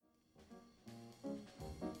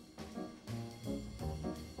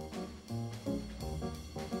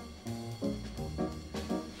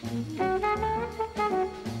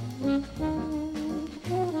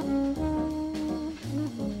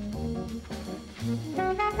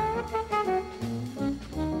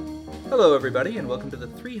Hello, everybody, and welcome to the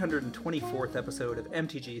 324th episode of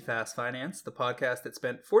MTG Fast Finance, the podcast that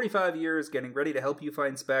spent 45 years getting ready to help you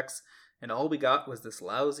find specs, and all we got was this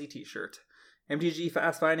lousy t-shirt. MTG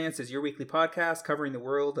Fast Finance is your weekly podcast covering the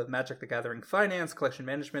world of Magic the Gathering finance, collection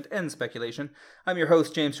management, and speculation. I'm your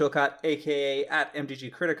host, James Chilcott, aka at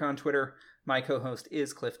MTG Critic on Twitter. My co-host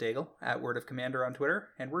is Cliff Daigle, at Word of Commander on Twitter,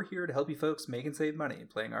 and we're here to help you folks make and save money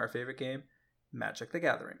playing our favorite game, Magic the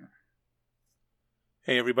Gathering.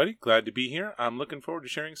 Hey everybody, glad to be here. I'm looking forward to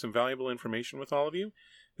sharing some valuable information with all of you.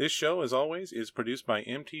 This show, as always, is produced by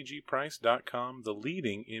MTGPrice.com, the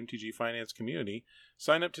leading MTG finance community.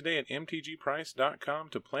 Sign up today at MTGPrice.com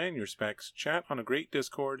to plan your specs, chat on a great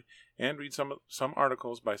Discord, and read some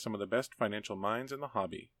articles by some of the best financial minds in the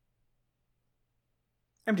hobby.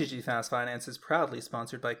 MTG Fast Finance is proudly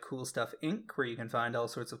sponsored by Cool Stuff Inc., where you can find all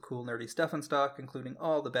sorts of cool nerdy stuff in stock, including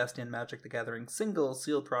all the best in Magic the Gathering single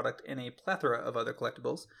sealed product and a plethora of other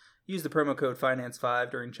collectibles. Use the promo code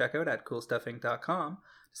FINANCE5 during checkout at CoolStuffInc.com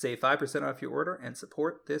to save 5% off your order and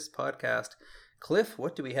support this podcast. Cliff,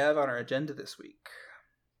 what do we have on our agenda this week?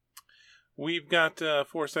 We've got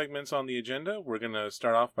 4 segments on the agenda. We're going to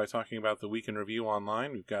start off by talking about the Week in Review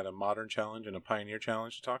online. We've got a Modern Challenge and a Pioneer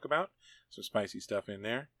Challenge to talk about. Some spicy stuff in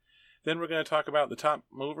there. Then we're going to talk about the top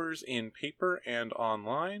movers in paper and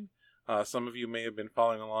online. Some of you may have been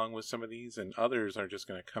following along with some of these, and others are just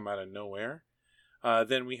going to come out of nowhere.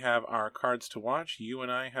 Then we have our cards to watch. You and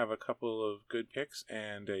I have a couple of good picks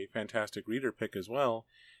and a fantastic reader pick as well.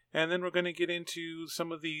 And then we're going to get into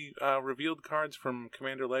some of the revealed cards from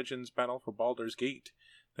Commander Legends Battle for Baldur's Gate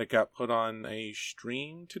that got put on a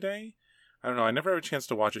stream today. I don't know. I never have a chance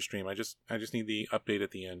to watch a stream. I just need the update at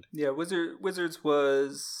the end. Yeah, Wizards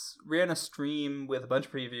ran a stream with a bunch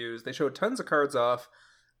of previews. They showed tons of cards off,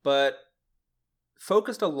 but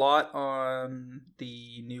focused a lot on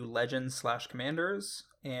the new Legends/Commanders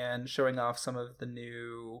and showing off some of the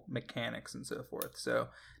new mechanics and so forth. So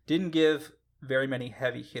didn't give very many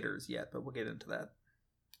heavy hitters yet, but we'll get into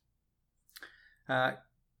that.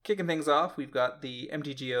 Kicking things off, we've got the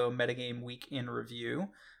MTGO Metagame Week in Review.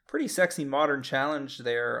 Pretty sexy Modern Challenge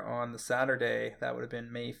there on the Saturday. That would have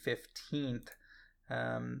been May 15th.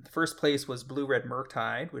 The first place was Blue-Red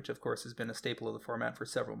Murktide, which of course has been a staple of the format for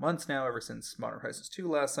several months now, ever since Modern Horizons 2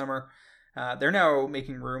 last summer. They're now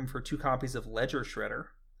making room for 2 copies of Ledger Shredder.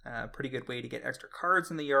 Pretty good way to get extra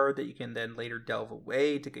cards in the yard that you can then later delve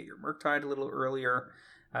away to get your Murktide a little earlier.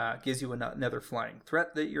 Gives you another flying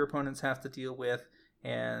threat that your opponents have to deal with,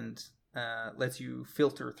 and lets you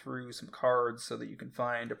filter through some cards so that you can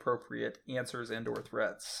find appropriate answers and or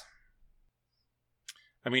threats.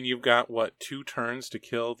 I mean, you've got, 2 turns to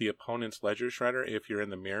kill the opponent's Ledger Shredder if you're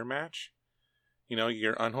in the mirror match? You know,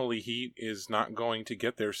 your Unholy Heat is not going to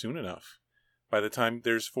get there soon enough. By the time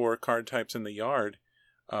there's 4 card types in the yard,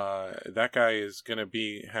 that guy is going to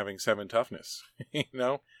be having 7 toughness. You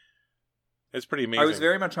know? It's pretty amazing. I was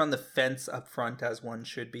very much on the fence up front, as one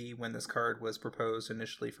should be, when this card was proposed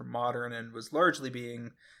initially for Modern and was largely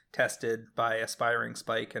being tested by Aspiring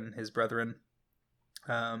Spike and his brethren,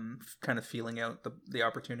 kind of feeling out the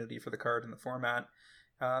opportunity for the card in the format.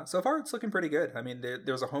 So far, it's looking pretty good. I mean,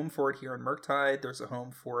 there's a home for it here in Murktide. There's a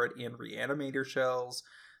home for it in Reanimator Shells.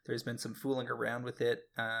 There's been some fooling around with it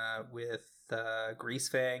with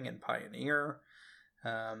Greasefang and Pioneer.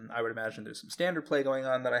 I would imagine there's some standard play going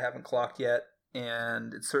on that I haven't clocked yet,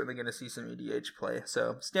 and it's certainly going to see some EDH play.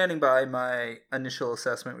 So standing by my initial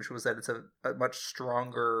assessment, which was that it's a much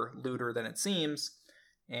stronger looter than it seems,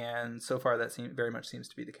 and so far that very much seems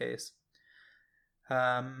to be the case.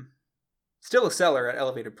 Still a seller at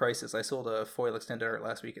elevated prices. I sold a foil extended art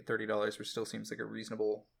last week at $30, which still seems like a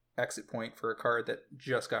reasonable exit point for a card that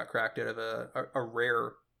just got cracked out of a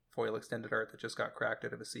rare foil extended art that just got cracked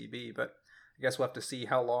out of a CB, but I guess we'll have to see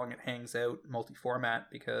how long it hangs out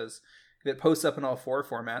multi-format, because if it posts up in all 4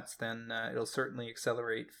 formats, then it'll certainly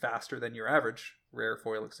accelerate faster than your average rare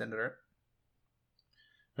foil extended art.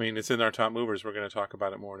 I mean, it's in our top movers. We're going to talk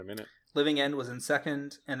about it more in a minute. Living End was in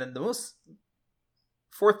second, and then the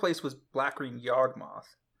 4th place was Black-Green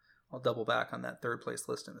Yawgmoth. I'll double back on that 3rd place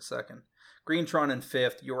list in a second. Greentron in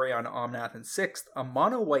 5th, Yorion Omnath in 6th, a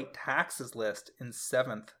mono-white Taxes list in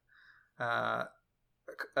 7th.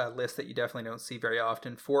 A list that you definitely don't see very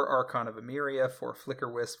often. 4 Archon of Emeria, 4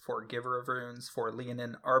 Flickerwisp, 4 Giver of Runes, 4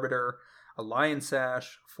 Leonin Arbiter, a Lion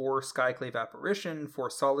Sash, 4 Skyclave Apparition, 4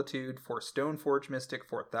 Solitude, 4 Stoneforge Mystic,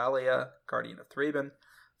 4 Thalia, Guardian of Thraben,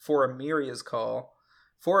 4 Emeria's Call,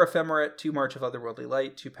 4 Ephemerate, 2 March of Otherworldly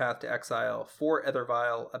Light, 2 Path to Exile, 4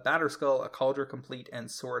 Ethervile, a Batterskull, a Cauldron Complete,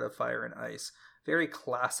 and Sword of Fire and Ice. Very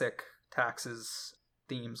classic Taxes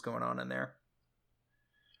themes going on in there.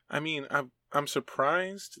 I mean, I'm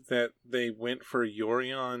surprised that they went for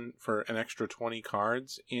Yorion for an extra 20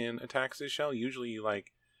 cards in a Taxes shell. Usually you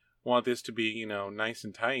like want this to be, nice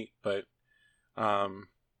and tight, but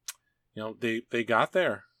they got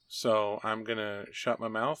there. So I'm going to shut my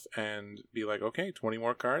mouth and be like, okay, 20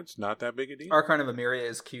 more cards, not that big a deal. Archon of Emeria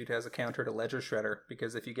is cute as a counter to Ledger Shredder,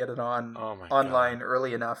 because if you get it on online God.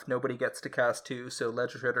 early enough, nobody gets to cast 2, so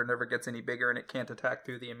Ledger Shredder never gets any bigger and it can't attack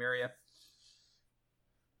through the Emeria.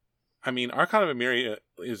 I mean, Archon of Emeria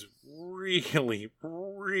is really,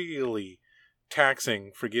 really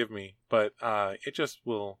taxing, forgive me, but it just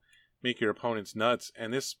will make your opponents nuts.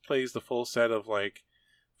 And this plays the full set of, like,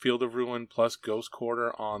 Field of Ruin plus Ghost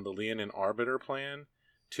Quarter on the Leonin Arbiter plan.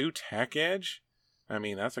 2 Tech Edge? I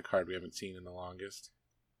mean, that's a card we haven't seen in the longest.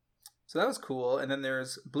 So that was cool. And then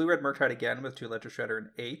there's Blue-Red Murktide again with 2 Ledger Shredder and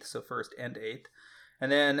 8th, so 1st and 8th.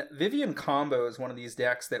 And then Vivian Combo is one of these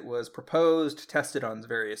decks that was proposed, tested on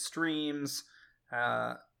various streams.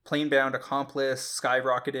 Planebound Accomplice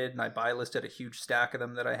skyrocketed, and I buy listed a huge stack of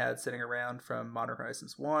them that I had sitting around from Modern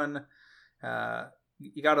Horizons 1.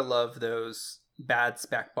 You gotta love those bad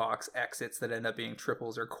spec box exits that end up being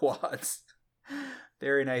triples or quads.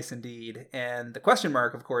 Very nice indeed. And the question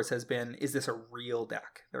mark, of course, has been, is this a real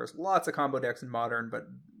deck? There's lots of combo decks in Modern, but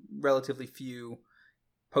relatively few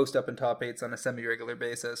post up in top 8s on a semi-regular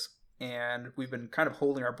basis. And we've been kind of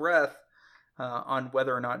holding our breath on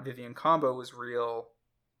whether or not Vivian Combo was real,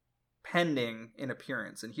 pending in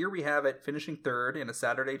appearance. And here we have it finishing 3rd in a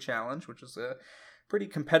Saturday challenge, which is a pretty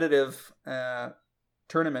competitive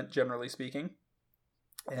tournament, generally speaking.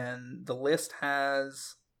 And the list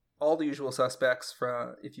has all the usual suspects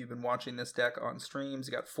from, if you've been watching this deck on streams.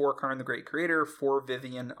 You got 4 Karn the Great Creator, 4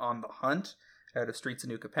 Vivian on the Hunt out of Streets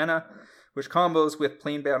of New Capenna, which combos with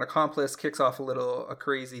Planebound Accomplice, kicks off a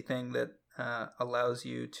crazy thing that allows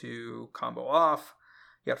you to combo off.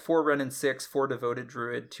 You got 4 Renin 6, 4 Devoted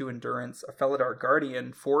Druid, 2 Endurance, a Felidar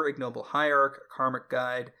Guardian, 4 Ignoble Hierarch, a Karmic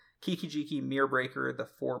Guide, Kiki-Jiki, Mirror-Breaker, the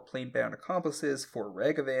 4 Planebound Accomplices, 4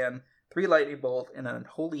 Ragavan, 3 Lightning Bolt, and an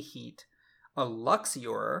Unholy Heat, a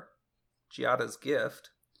Luxior, Giada's Gift,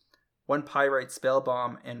 1 Pyrite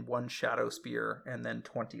Spellbomb, and 1 Shadow Spear, and then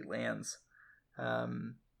 20 lands.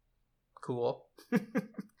 Cool.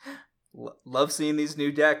 Love seeing these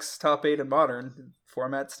new decks, top 8 and Modern.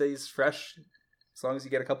 Format stays fresh as long as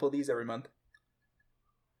you get a couple of these every month.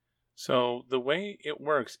 So the way it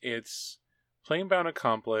works, it's Planebound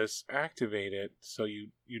Accomplice, activate it, so you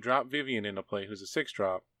drop Vivian into play, who's a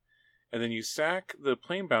 6-drop, and then you sack the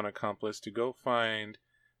Planebound Accomplice to go find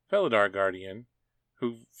Felidar Guardian,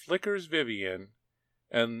 who flickers Vivian,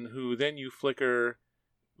 and who then you flicker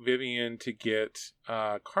Vivian to get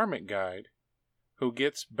Karmic Guide, who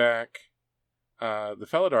gets back the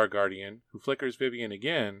Felidar Guardian, who flickers Vivian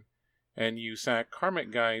again, and you sack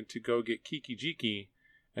Karmic Guide to go get Kiki-Jiki,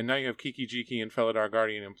 and now you have Kiki-Jiki and Felidar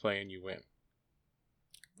Guardian in play, and you win.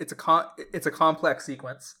 It's a complex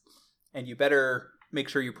sequence, and you better make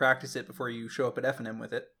sure you practice it before you show up at FNM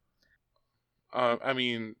with it. I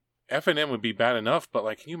mean, FNM would be bad enough, but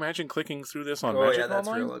like, can you imagine clicking through this on Magic Online? Oh yeah, that's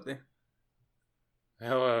Online? real ugly.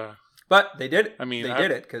 Hell, but they did it. I mean, they did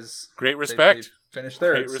it because great respect. They finished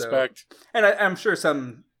 3rd. Great respect. So. And I'm sure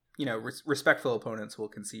some respectful opponents will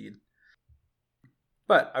concede.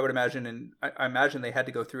 But I would imagine, and I imagine they had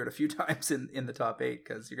to go through it a few times in the top 8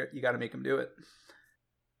 because you got to make them do it.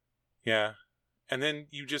 Yeah, and then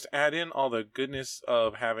you just add in all the goodness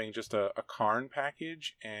of having just a Karn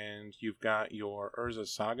package, and you've got your Urza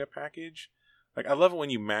Saga package. Like, I love it when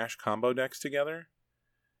you mash combo decks together,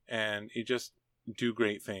 and it just do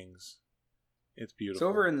great things. It's beautiful. So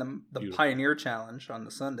over in the Pioneer Challenge on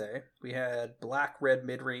the Sunday, we had black-red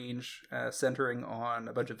mid-range centering on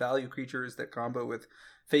a bunch of value creatures that combo with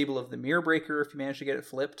Fable of the Mirror Breaker if you manage to get it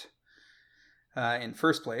flipped. In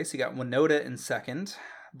first place, you got Winota in second.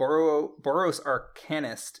 Boros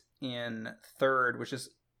Arcanist in third, which is,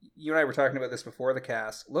 you and I were talking about this before the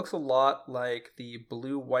cast, looks a lot like the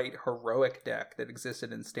blue-white heroic deck that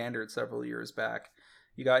existed in Standard several years back.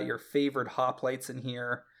 You got your favored hoplites in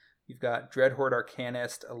here. You've got Dreadhorde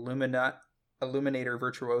Arcanist, Illuminator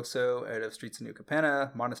Virtuoso out of Streets of New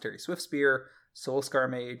Capenna, Monastery Swiftspear, Soulscar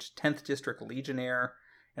Mage, 10th District Legionnaire.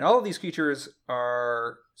 And all of these creatures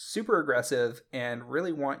are super aggressive and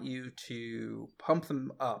really want you to pump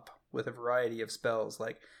them up with a variety of spells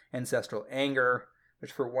like Ancestral Anger,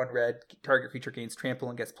 which for 1 red, target creature gains trample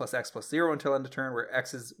and gets +X+0 until end of turn, where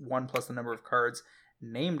X is 1 plus the number of cards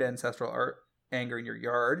named Ancestral Anger in Your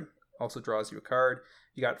Yard. Also draws you a card.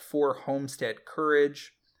 You got 4 Homestead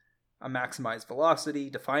Courage, a Maximized Velocity,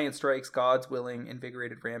 Defiant Strikes, God's Willing,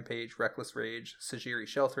 Invigorated Rampage, Reckless Rage, Sajiri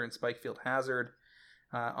Shelter, and Spikefield Hazard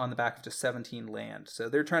on the back of just 17 land. So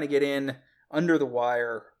they're trying to get in under the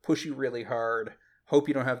wire, push you really hard, hope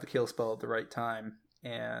you don't have the kill spell at the right time,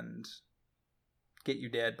 and get you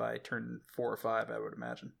dead by turn 4 or 5, I would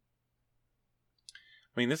imagine.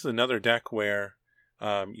 I mean, this is another deck where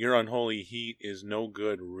your Unholy Heat is no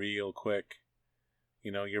good real quick.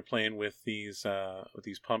 You know, you're playing with these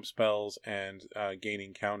pump spells and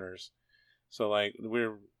gaining counters. So like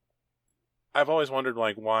I've always wondered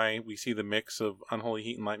like why we see the mix of Unholy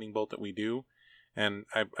Heat and Lightning Bolt that we do, and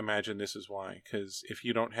I imagine this is why. Because if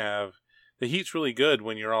you don't have the Heat's really good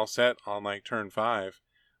when you're all set on like turn 5,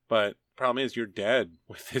 but the problem is you're dead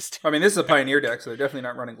with this deck. I mean, this is a Pioneer deck, so they're definitely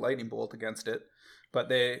not running Lightning Bolt against it. But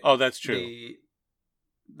that's true.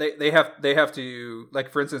 They have to, like,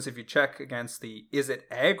 for instance, if you check against the Is It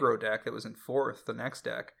Aggro deck that was in 4th, the next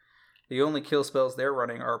deck, the only kill spells they're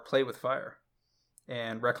running are Play with Fire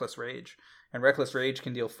and Reckless Rage. And Reckless Rage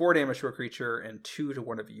can deal 4 damage to a creature and 2 to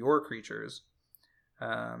one of your creatures.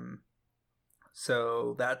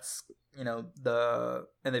 So that's, and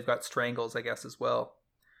they've got Strangles, I guess, as well.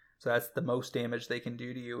 So that's the most damage they can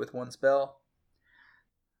do to you with one spell.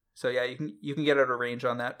 So yeah, you can get out of range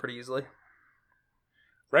on that pretty easily.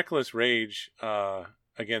 Reckless Rage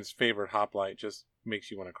against Favorite Hoplite just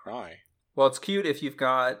makes you want to cry. Well, it's cute if you've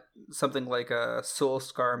got something like a Soul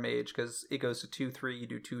Scar Mage, because it goes to 2/3, you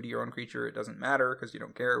do 2 to your own creature, it doesn't matter, because you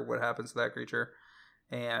don't care what happens to that creature.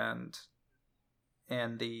 And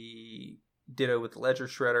the ditto with the Ledger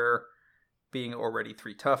Shredder being already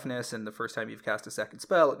 3 toughness, and the first time you've cast a second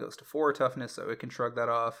spell, it goes to 4 toughness, so it can shrug that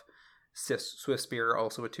off. Swift Spear,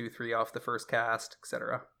 also a 2/3 off the first cast,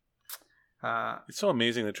 etc. It's so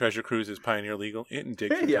amazing that Treasure Cruise is Pioneer legal. It and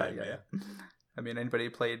Dig for time, man. I mean, anybody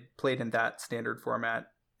played in that standard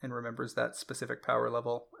format and remembers that specific power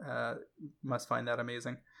level must find that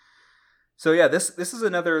amazing. So yeah, this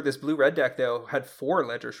blue-red deck, though, had 4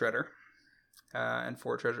 Ledger Shredder and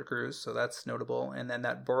 4 Treasure Cruise, so that's notable. And then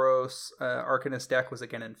that Boros Arcanist deck was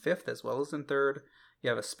again in 5th as well as in 3rd. You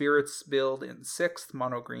have a Spirits build in 6th,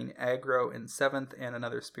 Mono Green Aggro in 7th, and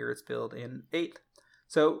another Spirits build in 8th.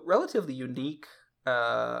 So relatively unique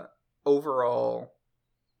overall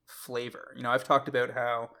flavor. I've talked about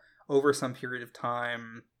how over some period of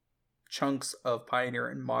time, chunks of Pioneer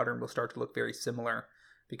and Modern will start to look very similar,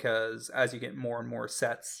 because as you get more and more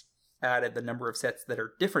sets added, the number of sets that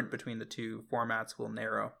are different between the two formats will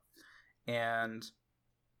narrow. And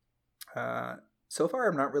so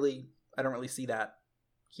far, I don't really see that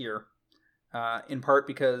here. In part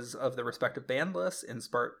because of the respective ban lists, in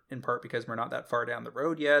part because we're not that far down the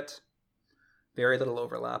road yet. Very little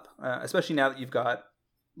overlap, especially now that you've got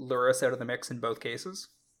Lurrus out of the mix in both cases.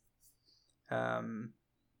 You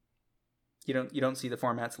don't see the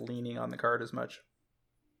formats leaning on the card as much.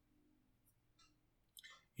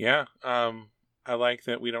 Yeah, I like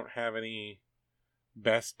that we don't have any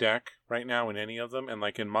best deck right now in any of them, and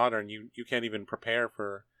like in Modern, you can't even prepare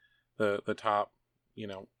for the top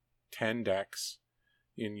 10 decks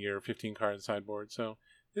in your 15 card sideboard. So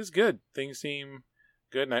it's good. Things seem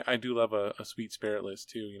good, and I do love a sweet spirit list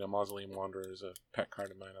too. Mausoleum Wanderer is a pet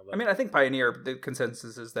card of mine. I think Pioneer, the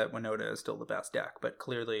consensus is that Winota is still the best deck, but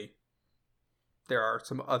clearly there are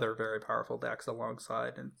some other very powerful decks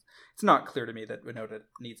alongside, and it's not clear to me that Winota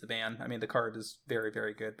needs a ban. I mean, the card is very,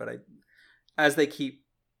 very good, but as they keep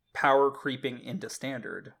power creeping into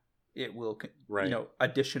Standard, it will,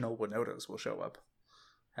 additional Winotas will show up.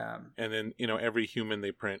 And then, every human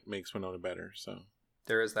they print makes Winota better, so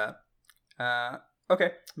there is that.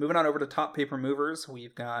 Okay, moving on over to top paper movers.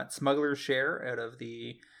 We've got Smuggler's Share out of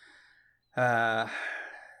the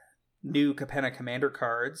new Capenna Commander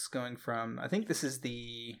cards, going from, I think this is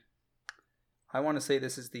the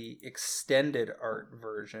extended art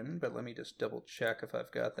version, but let me just double check if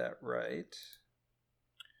I've got that right.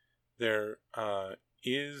 There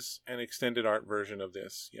is an extended art version of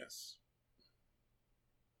this, yes.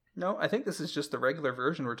 No, I think this is just the regular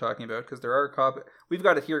version we're talking about, because there are we've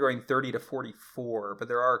got it here going 30 to 44, but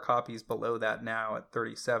there are copies below that now at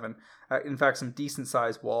 37. In fact, some decent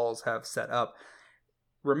sized walls have set up.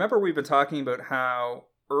 Remember, we've been talking about how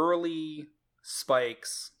early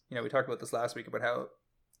spikes, we talked about this last week, about how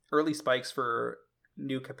early spikes for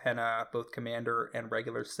new Capenna, both Commander and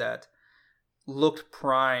regular set, looked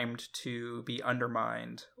primed to be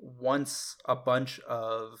undermined once a bunch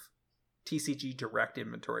of TCG Direct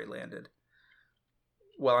inventory landed.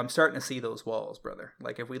 Well, I'm starting to see those walls, brother.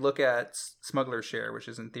 Like, if we look at Smuggler's Share, which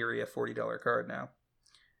is in theory a $40 card now,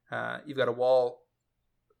 You've got a wall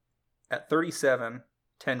at 37,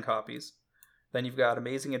 10 copies. Then you've got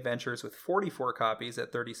Amazing Adventures with 44 copies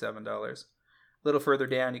at $37. A little further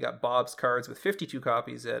down, you got Bob's Cards with 52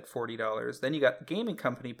 copies at $40. Then you got Gaming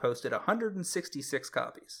Company posted 166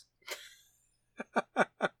 copies.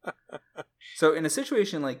 So in a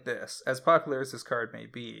situation like this, as popular as this card may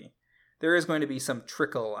be, there is going to be some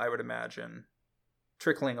trickle, I would imagine,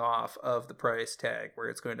 trickling off of the price tag, where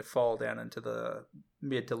it's going to fall down into the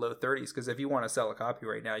mid to low 30s. Because if you want to sell a copy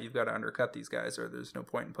right now, you've got to undercut these guys, or there's no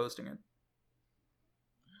point in posting it.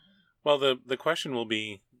 Well, the question will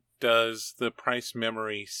be, does the price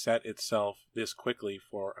memory set itself this quickly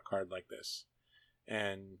for a card like this?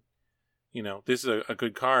 And, you know, this is a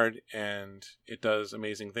good card, and it does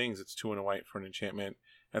amazing things. It's 2 and a white for an enchantment.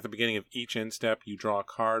 At the beginning of each end step, you draw a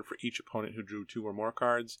card for each opponent who drew 2 or more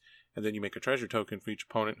cards, and then you make a treasure token for each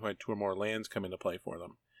opponent who had 2 or more lands come into play for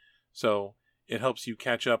them. So it helps you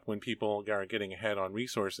catch up when people are getting ahead on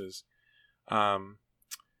resources. I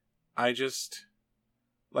just...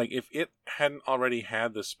 Like, if it hadn't already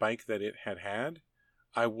had the spike that it had,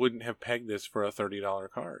 I wouldn't have pegged this for a $30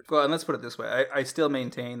 card. Well, and let's put it this way. I still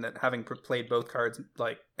maintain that having played both cards,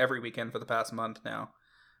 like, every weekend for the past month now,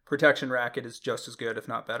 Protection Racket is just as good, if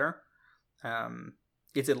not better.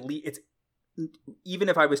 It's even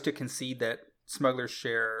if I was to concede that Smuggler's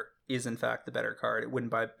Share is, in fact, the better card, it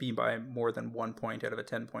wouldn't be by more than 1 point out of a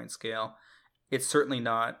 10-point scale. It's certainly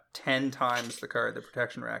not 10 times the card that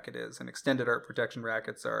Protection Racket is, and Extended Art Protection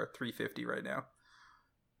Rackets are $350 right now.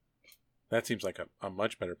 That seems like a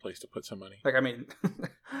much better place to put some money. Like, I mean,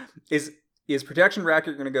 is Protection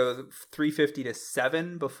Racket going to go $350 to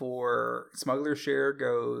 $7 before Smuggler's Share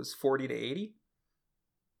goes $40 to $80?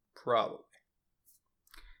 Probably.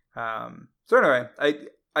 So anyway,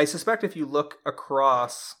 I suspect if you look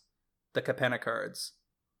across the Capenna cards,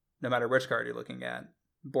 no matter which card you're looking at,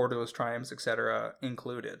 Borderless Triumphs, etc.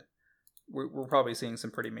 included, we're probably seeing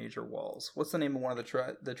some pretty major walls. What's the name of one of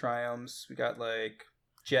the Triumphs? We got like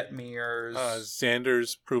Jetmir's...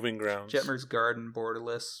 Xander's Proving Grounds. Jetmir's Garden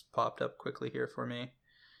Borderless popped up quickly here for me.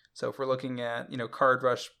 So if we're looking at, Card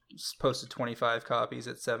Rush posted 25 copies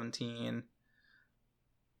at 17.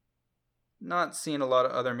 Not seeing a lot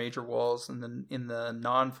of other major walls in the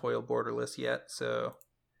non-foil Borderless yet, so...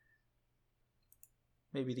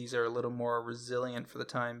 Maybe these are a little more resilient for the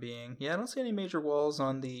time being. Yeah, I don't see any major walls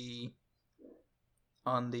on the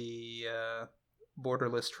Borderless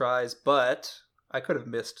tries, but I could have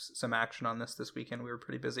missed some action on this weekend. We were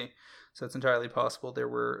pretty busy, so it's entirely possible there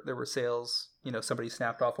were sales. Somebody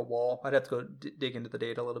snapped off a wall. I'd have to go dig into the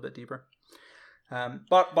data a little bit deeper.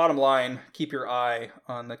 Bottom line, keep your eye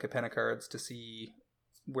on the Capenna cards to see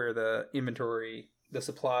where the inventory, the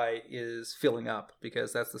supply is filling up,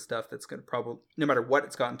 because that's the stuff that's going to probably, no matter what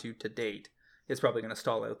it's gotten to date, it's probably going to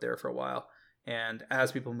stall out there for a while. And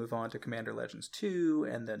as people move on to Commander Legends 2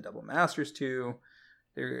 and then Double Masters 2,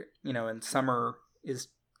 and summer is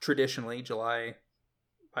traditionally by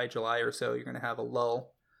July or so, you're going to have a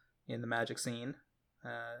lull in the Magic scene.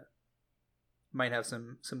 Might have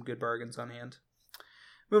some good bargains on hand.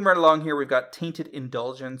 Moving right along here, we've got Tainted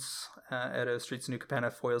Indulgence out of Streets of New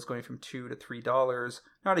Capenna. Foils going from $2 to $3.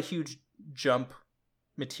 Not a huge jump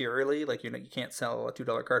materially. Like, you can't sell a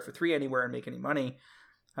 $2 card for $3 anywhere and make any money.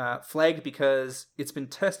 Flagged because it's been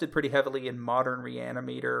tested pretty heavily in modern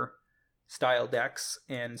Reanimator style decks,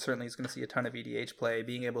 and certainly is going to see a ton of EDH play.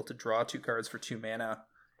 Being able to draw 2 cards for 2 mana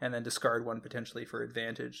and then discard 1 potentially for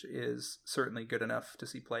advantage is certainly good enough to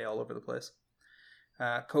see play all over the place.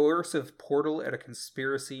 Coercive Portal at a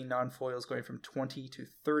Conspiracy, non-foils going from $20 to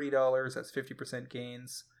 $30. That's 50%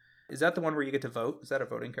 gains. Is that the one where you get to vote? Is that a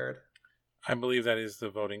voting card? I believe that is the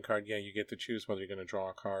voting card. Yeah, you get to choose whether you're going to draw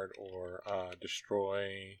a card or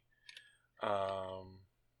destroy.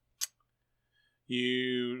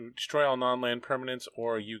 You destroy all non-land permanents,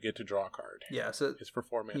 or you get to draw a card. Yeah, so it's for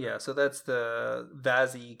 4 mana. Yeah, so that's the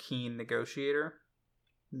Vazzy Keen Negotiator.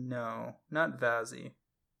 No, not Vazzy.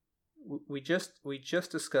 We just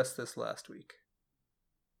discussed this last week.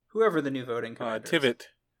 Whoever the new voting commander is.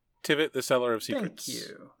 Tivit, the Seller of Secrets. Thank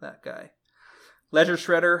you, that guy. Ledger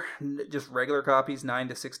Shredder, just regular copies, 9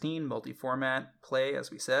 to 16, multi-format play, as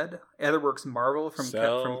we said. Etherworks Marvel from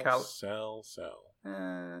Cal. Sell.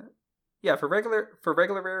 Yeah, for regular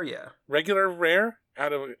rare, yeah. Regular rare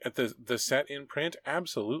at the set in print,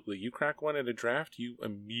 absolutely. You crack one at a draft, you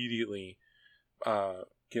immediately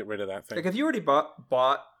get rid of that thing. Like, if you already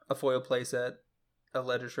bought a foil playset of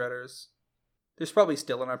Ledger Shredders, there's probably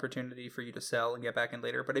still an opportunity for you to sell and get back in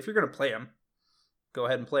later. But if you're going to play them, go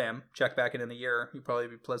ahead and play them. Check back in a year. You'll probably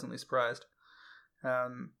be pleasantly surprised.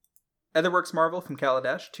 Etherworks Marvel from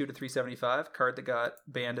Kaladesh, 2 to 375. Card that got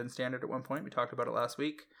banned in Standard at one point. We talked about it last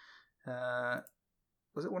week.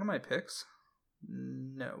 Was it one of my picks?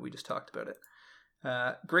 No, we just talked about it.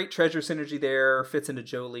 Great treasure synergy there. Fits into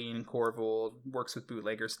Jolene, Corvold. Works with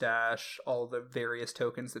Bootlegger Stash. All the various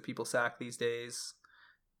tokens that people sack these days.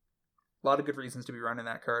 A lot of good reasons to be running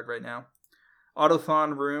that card right now.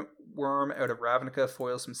 Autothon Worm out of Ravnica.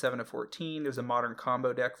 Foils from 7 to 14. There's a modern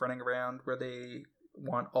combo deck running around where they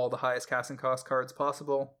want all the highest casting cost cards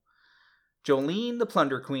possible. Jolene the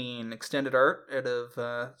Plunder Queen. Extended art out of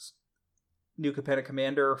New Capenna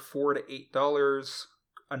Commander. $4 to $8.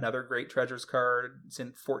 Another great treasures card. It's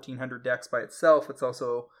in 1,400 decks by itself. It's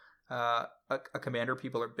also a commander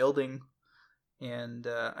people are building. And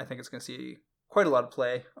I think it's going to see quite a lot of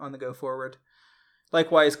play on the go forward.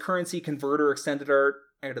 Likewise, Currency Converter Extended Art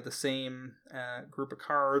out of the same group of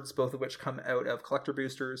cards, both of which come out of collector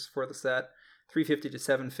boosters for the set. $350 to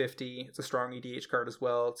 $750. It's a strong EDH card as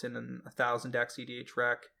well. It's in an 1,000 decks EDH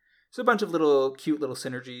rec. So a bunch of little cute little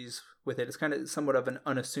synergies with it. It's kind of somewhat of an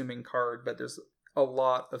unassuming card, but there's a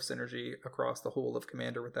lot of synergy across the whole of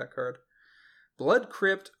Commander with that card. Blood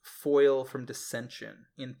Crypt foil from Dissension.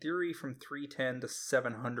 In theory, from 310 to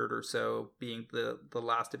 700 or so, being the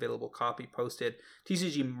last available copy posted.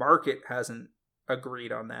 TCG Market hasn't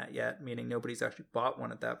agreed on that yet, meaning nobody's actually bought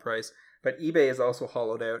one at that price. But eBay is also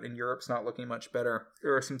hollowed out, and Europe's not looking much better.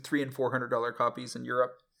 There are some $300 and $400 copies in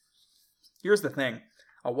Europe. Here's the thing.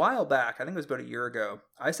 A while back, I think it was about a year ago,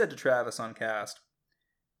 I said to Travis on Cast,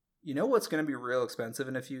 you know what's going to be real expensive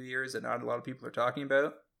in a few years that not a lot of people are talking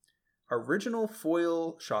about? Original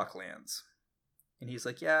foil Shocklands. And he's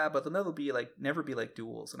like, yeah, but they'll never be like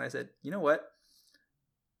duels. And I said, you know what?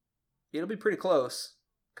 It'll be pretty close,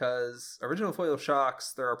 because original foil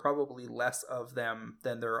Shocks, there are probably less of them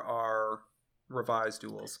than there are revised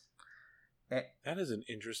duels. That is an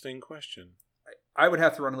interesting question. I would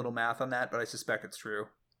have to run a little math on that, but I suspect it's true.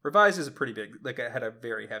 Revised is a pretty big, it had a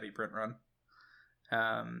very heavy print run.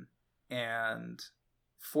 And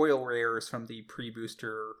foil rares from the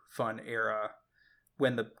pre-booster fun era,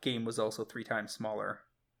 when the game was also 3 times smaller.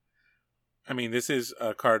 I mean, this is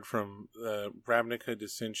a card from the Ravnica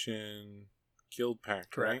Dissension Guild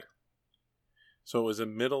Pact, Correct. Right? So it was a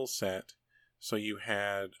middle set. So you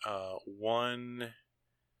had 1/3.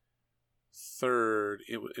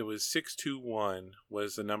 It was 621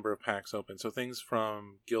 was the number of packs open. So things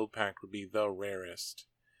from Guild Pact would be the rarest.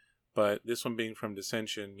 But this one being from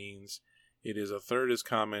Dissension means it is 1/3 as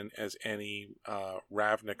common as any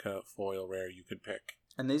Ravnica foil rare you could pick.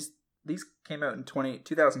 And these came out in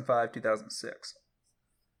 2005, 2006.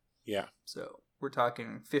 Yeah. So we're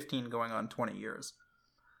talking 15 going on 20 years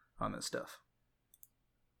on this stuff.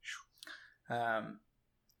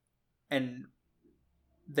 And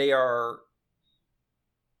they are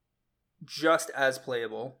just as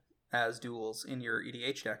playable as duels in your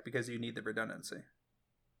EDH deck because you need the redundancy.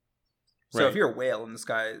 So if you're a whale and the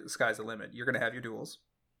sky's the limit, you're going to have your duels.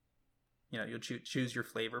 You know, you'll choose your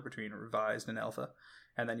flavor between revised and alpha.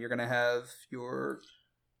 And then you're going to have your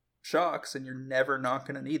shocks, and you're never not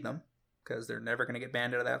going to need them because they're never going to get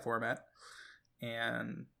banned out of that format.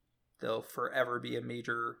 And they'll forever be a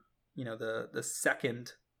major, the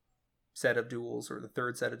second set of duels or the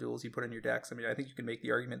third set of duels you put in your decks. I mean, I think you can make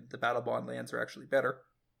the argument that the Battle Bond lands are actually better.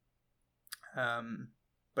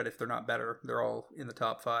 But if they're not better, they're all in the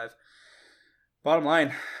top 5. Bottom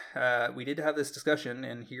line, we did have this discussion,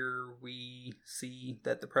 and here we see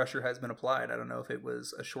that the pressure has been applied. I don't know if it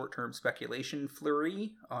was a short-term speculation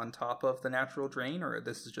flurry on top of the natural drain, or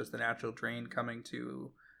this is just the natural drain coming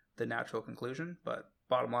to the natural conclusion, but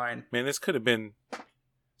bottom line... Man, this could have been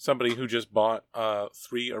somebody who just bought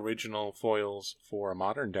 3 original foils for a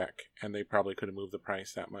modern deck, and they probably could have moved the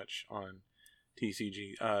price that much on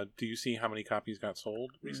TCG. Do you see how many copies got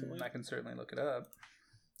sold recently? I can certainly look it up.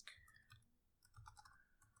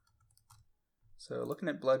 So looking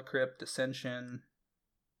at Blood Crypt, Dissension,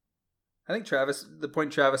 I think the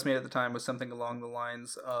point Travis made at the time was something along the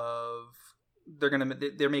lines of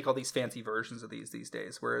they make all these fancy versions of these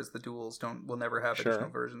days, whereas the duels will never have additional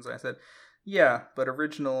versions. And I said, yeah, but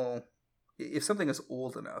original, if something is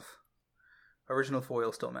old enough, original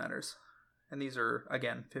foil still matters. And these are,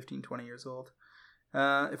 again, 15, 20 years old.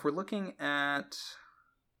 If we're looking at...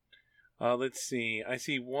 let's see. I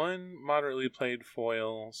see one moderately played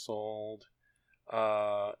foil sold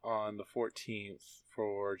on the 14th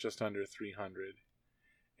for just under 300.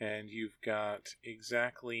 And you've got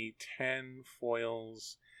exactly 10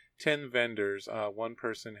 foils, 10 vendors. One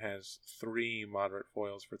person has 3 moderate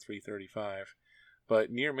foils for 335. But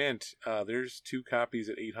near mint, there's 2 copies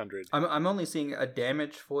at 800. I'm only seeing a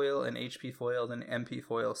damage foil, an HP foil, and an MP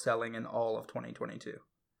foil selling in all of 2022.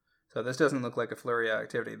 So this doesn't look like a flurry of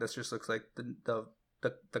activity. This just looks like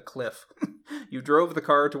the cliff. You drove the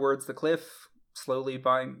car towards the cliff, slowly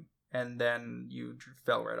buying, and then you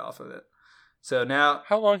fell right off of it. So now,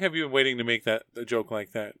 how long have you been waiting to make a joke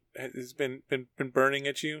like that? Has it been burning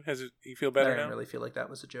at you? You feel better now? I didn't really feel like that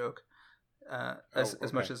was a joke,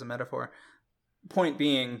 as much as a metaphor. Point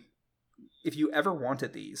being, if you ever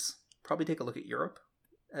wanted these, probably take a look at Europe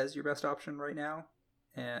as your best option right now,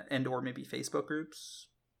 and or maybe Facebook groups.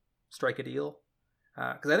 Strike a deal,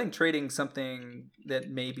 because I think trading something that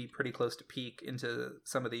may be pretty close to peak into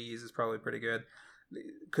some of these is probably pretty good.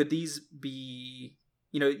 Could these be,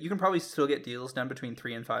 you can probably still get deals done between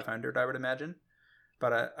 300 and 500, I would imagine,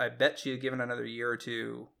 but I bet you, given another year or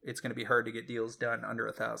two, it's going to be hard to get deals done under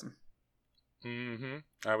 1,000.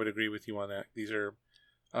 I would agree with you on that. These are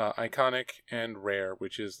iconic and rare,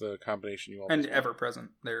 which is the combination you always and want. Ever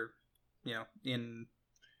present. They're in.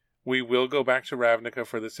 We will go back to Ravnica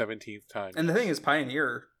for the 17th time. And the thing is,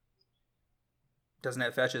 Pioneer doesn't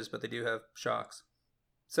have fetches, but they do have shocks.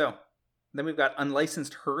 So, then we've got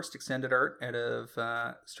Unlicensed Hearst Extended Art out of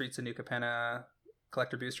Streets of New Capenna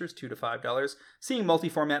Collector Boosters, $2 to $5. Seeing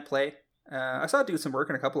multi-format play. I saw it do some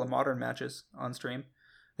work in a couple of Modern matches on stream.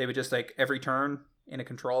 They would just, every turn in a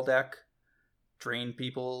control deck, drain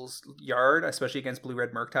people's yard, especially against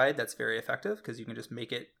Blue-Red Murktide. That's very effective, because you can just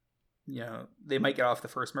make it, they might get off the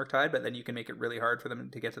first Murktide, but then you can make it really hard for them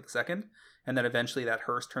to get to the second. And then eventually that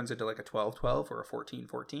Hearst turns into a 12-12 or a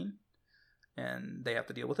 14-14. And they have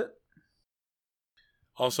to deal with it.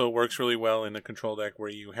 Also works really well in a control deck where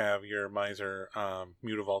you have your Miser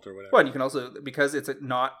Mutavault or whatever. Well, and you can also, because it's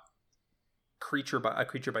not a creature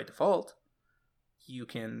by default, you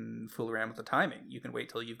can fool around with the timing. You can wait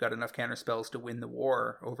till you've got enough counter spells to win the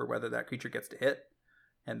war over whether that creature gets to hit.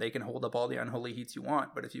 And they can hold up all the Unholy Heats you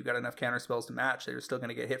want, but if you've got enough counter spells to match, they're still going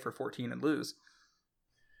to get hit for 14 and lose.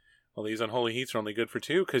 Well, these Unholy Heats are only good for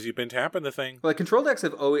 2 because you've been tapping the thing. Well, control decks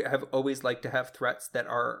have always liked to have threats that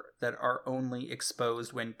are only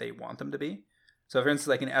exposed when they want them to be. So, for instance,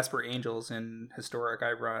 like in Esper Angels in Historic,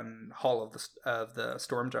 I run Hall of the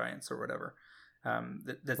Storm Giants or whatever.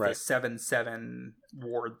 That's right. The 7/7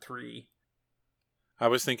 Ward 3. I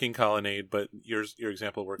was thinking Colonnade, but your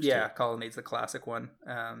example works too. Yeah, Colonnade's the classic one.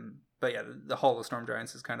 But yeah, the Hall of Storm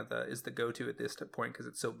Giants is kind of the go-to at this point because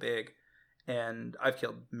it's so big. And I've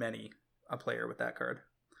killed many a player with that card.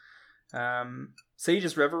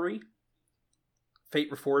 Sage's Reverie. Fate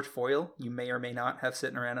Reforged foil. You may or may not have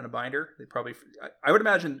sitting around in a binder. I would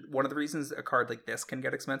imagine one of the reasons a card like this can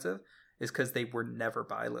get expensive is because they were never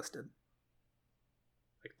buy listed.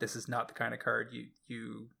 This is not the kind of card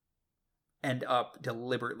you end up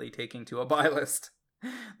deliberately taking to a buy list.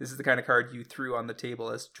 This is the kind of card you threw on the table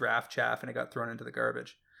as draft chaff and it got thrown into the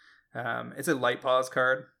garbage. It's a light pause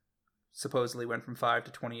card. Supposedly went from $5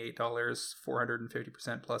 to $28,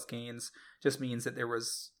 450% plus gains. Just means that there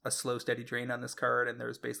was a slow, steady drain on this card and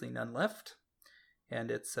there's basically none left.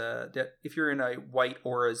 And it's if you're in a white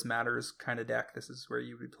Auras Matters kind of deck, this is where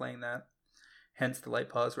you would be playing that. Hence the light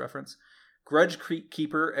pause reference. Grudge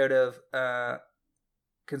Keeper out of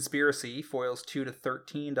Conspiracy foils $2 to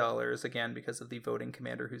 $13, again because of the voting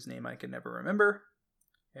commander whose name I can never remember.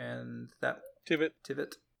 And that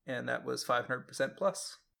Tivit. And that was 500%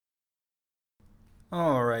 plus.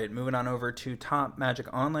 Alright, moving on over to top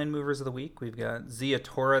Magic Online movers of the week. We've got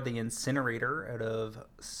Ziatora the Incinerator out of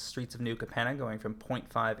Streets of New Capenna going from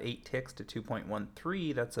 0.58 ticks to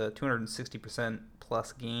 2.13. That's a 260%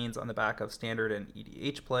 plus gains on the back of standard and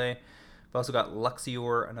EDH play. We've also got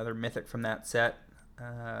Luxior, another mythic from that set,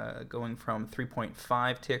 going from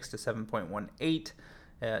 3.5 ticks to 7.18.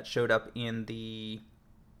 It showed up in the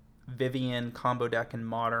Vivian combo deck in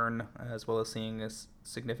Modern, as well as seeing a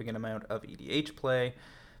significant amount of EDH play.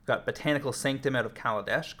 We've got Botanical Sanctum out of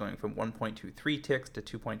Kaladesh, going from 1.23 ticks to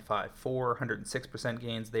 2.54, 106%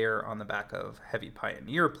 gains there on the back of heavy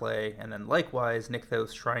Pioneer play. And then likewise,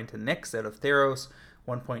 Nykthos Shrine to Nyx out of Theros,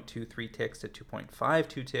 1.23 ticks to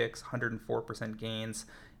 2.52 ticks, 104% gains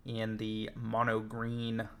in the mono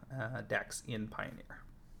green decks in Pioneer.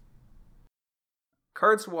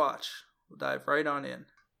 Cards to watch. We'll dive right on in.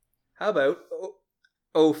 How about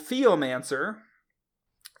Ophiomancer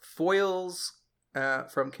foils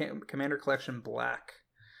from Commander Collection Black?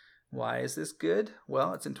 Why is this good?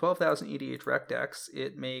 Well, it's in 12,000 EDH rec decks.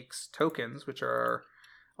 It makes tokens, which are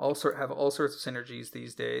have all sorts of synergies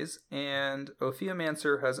these days. And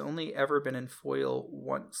Ophiomancer has only ever been in foil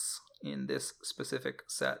once in this specific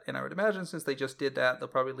set. And I would imagine since they just did that, they'll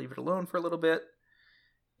probably leave it alone for a little bit.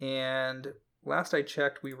 And last I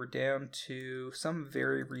checked, we were down to some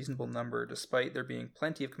very reasonable number, despite there being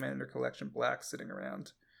plenty of Commander Collection Blacks sitting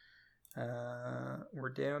around.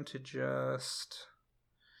 We're down to just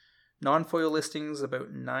non-foil listings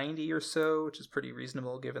about 90 or so, which is pretty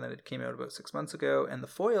reasonable given that it came out about 6 months ago. And the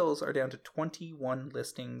foils are down to 21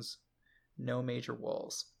 listings, no major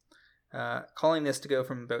walls. Calling this to go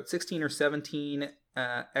from about 16 or 17,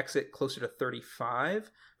 exit closer to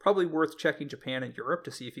 35. Probably worth checking Japan and Europe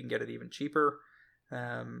to see if you can get it even cheaper.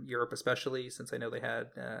 Europe especially, since I know they had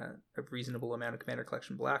a reasonable amount of Commander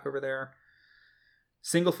Collection Black over there.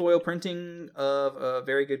 Single foil printing of a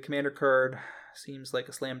very good Commander card seems like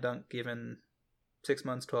a slam dunk given 6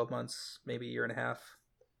 months, 12 months, maybe a year and a half.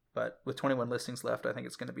 But with 21 listings left, I think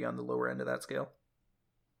it's going to be on the lower end of that scale.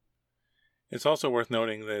 It's also worth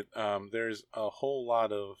noting that there's a whole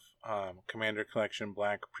lot of Commander Collection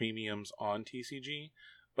Black premiums on TCG,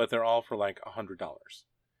 but they're all for like $100.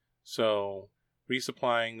 So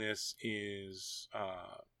resupplying this is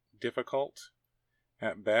difficult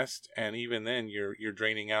at best, and even then you're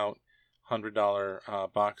draining out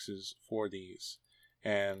 $100 boxes for these.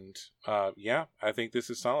 And yeah, I think this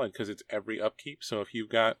is solid because it's every upkeep. So if you've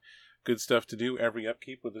got good stuff to do every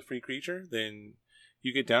upkeep with a free creature, then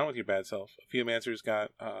you get down with your bad self. Geomancer's got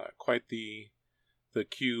quite the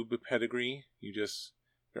cube pedigree.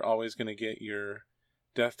 You're always going to get your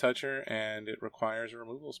Death Toucher, and it requires a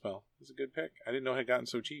removal spell. It's a good pick. I didn't know it had gotten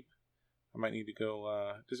so cheap. I might need to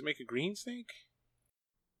go. Does it make a green snake?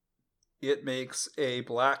 It makes a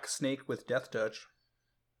black snake with Death Touch.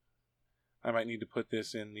 I might need to put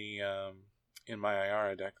this in the in my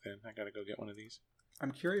Ayara deck then. I gotta go get one of these.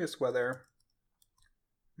 I'm curious whether...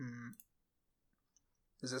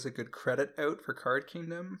 Is this a good credit out for Card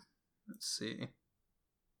Kingdom? Let's see.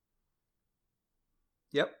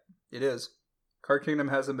 Yep, it is. Card Kingdom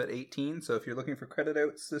has them at 18, so if you're looking for credit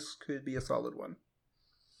outs, this could be a solid one.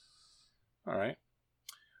 All right.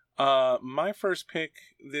 My first pick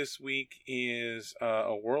this week is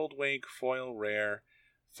a Worldwake foil rare,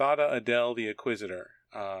 Thada Adel the Acquisitor.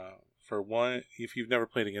 For one, if you've never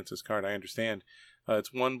played against this card, I understand.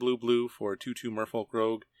 It's 1 blue for 2/2 Merfolk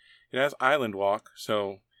Rogue. It has Island Walk,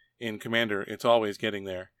 so in Commander, it's always getting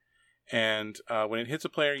there. And when it hits a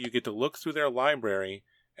player, you get to look through their library,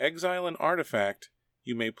 exile an artifact.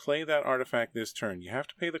 You may play that artifact this turn. You have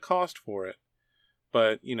to pay the cost for it.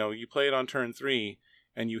 But, you play it on turn 3,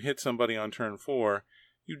 and you hit somebody on turn 4,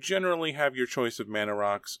 you generally have your choice of mana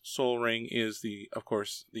rocks. Soul Ring is, of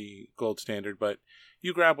course, the gold standard, but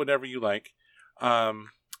you grab whatever you like.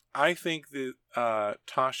 I think that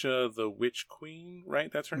Tasha the Witch Queen,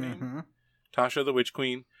 right? That's her name? Tasha the Witch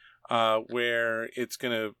Queen, where it's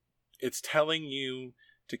telling you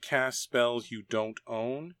to cast spells you don't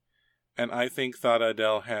own. And I think Thada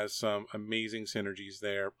Adel has some amazing synergies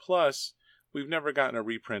there. Plus, we've never gotten a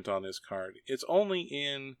reprint on this card. It's only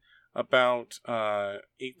in about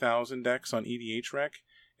 8,000 decks on EDH Rec.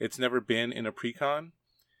 It's never been in a precon.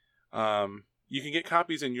 You can get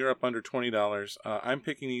copies in Europe under $20. I'm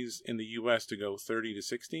picking these in the US to go $30 to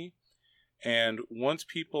 $60. And once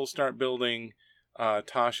people start building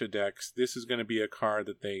Tasha decks, this is going to be a card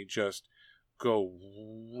that they just go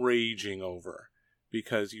raging over,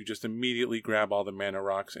 because you just immediately grab all the mana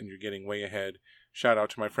rocks and you're getting way ahead. Shout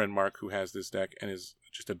out to my friend Mark, who has this deck and is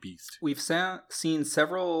just a beast. We've seen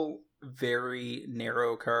several very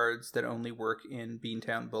narrow cards that only work in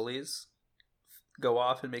Beantown Bullies go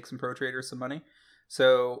off and make some pro traders some money.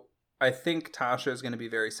 So I think Tasha is going to be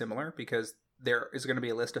very similar, because there is going to be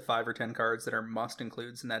a list of 5 or 10 cards that are must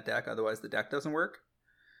includes in that deck. Otherwise the deck doesn't work.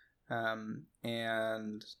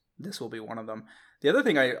 And this will be one of them. The other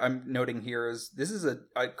thing I'm noting here is this is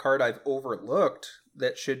a card I've overlooked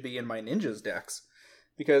that should be in my Ninjas decks,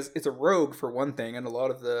 because it's a rogue for one thing, and a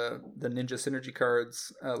lot of the Ninja synergy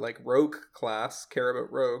cards, like Rogue class, care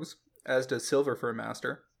about rogues, as does Silver for a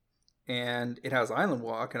Master. And it has Island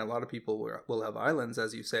Walk, and a lot of people will have islands,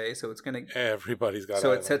 as you say, so it's going to... Everybody's got So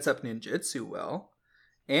islands. It sets up ninjutsu well,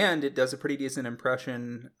 and it does a pretty decent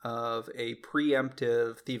impression of a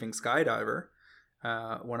preemptive Thieving Skydiver,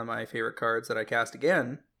 one of my favorite cards that I cast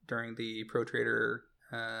again during the Pro Trader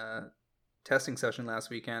testing session last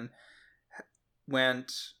weekend.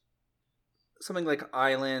 Went something like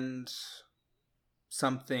Island,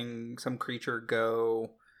 some creature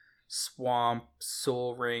go... Swamp,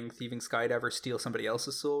 Soul Ring, Thieving Skydiver, steal somebody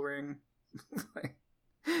else's Soul Ring.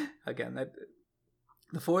 Again,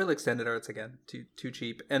 the foil extended arts, again, too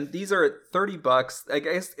cheap. And these are at $30.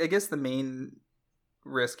 I guess the main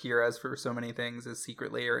risk here, as for so many things, is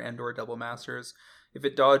Secret Lair and or Double Masters. If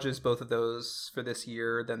it dodges both of those for this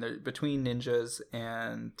year, then between Ninjas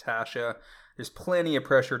and Tasha, there's plenty of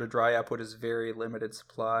pressure to dry up what is very limited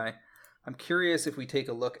supply. I'm curious if we take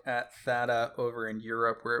a look at Thada over in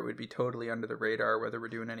Europe, where it would be totally under the radar, whether we're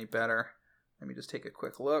doing any better. Let me just take a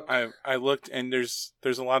quick look. I looked, and there's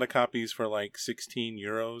a lot of copies for like 16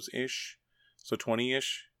 euros ish, so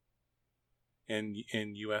 20-ish in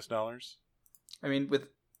US dollars. I mean, with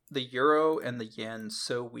the euro and the yen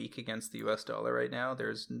so weak against the US dollar right now,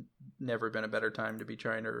 there's never been a better time to be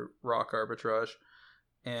trying to rock arbitrage.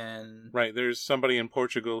 And right, there's somebody in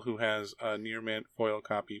Portugal who has a near mint foil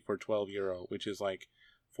copy for €12, which is like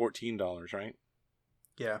 $14, right?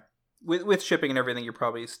 Yeah. With shipping and everything,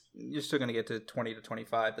 you're still going to get to 20 to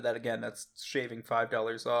 25, but that again, that's shaving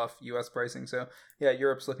 $5 off US pricing. So yeah,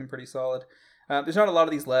 Europe's looking pretty solid. There's not a lot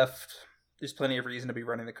of these left. There's plenty of reason to be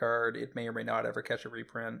running the card. It may or may not ever catch a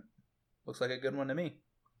reprint. Looks like a good one to me.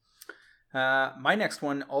 My next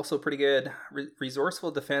one, also pretty good. Resourceful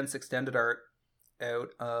Defense Extended Art out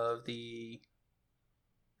of the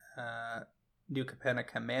New Capenna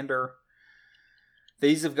Commander.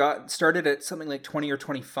 These have started at something like 20 or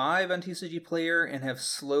 25 on TCG Player and have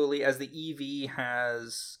slowly, as the EV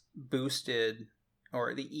has boosted,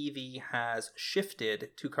 or the EV has shifted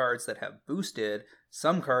to cards that have boosted,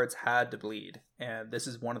 some cards had to bleed. And this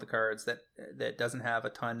is one of the cards that doesn't have a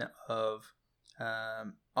ton of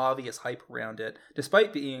obvious hype around it,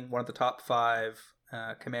 despite being one of the top 5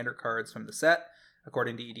 Commander cards from the set.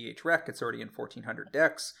 According to EDH Rec, it's already in 1,400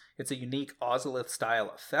 decks. It's a unique Ozolith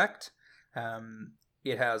style effect.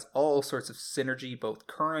 It has all sorts of synergy, both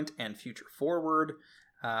current and future forward.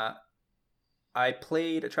 I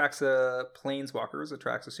played Atraxa Planeswalkers,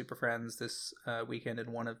 Atraxa Super Friends, this weekend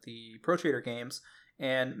in one of the Pro Trader games,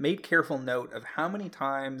 and made careful note of how many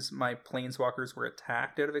times my Planeswalkers were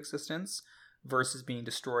attacked out of existence versus being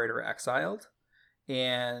destroyed or exiled.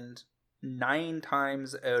 And 9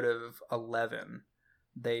 times out of 11,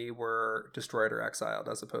 they were destroyed or exiled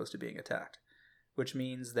as opposed to being attacked. Which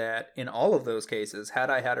means that in all of those cases, had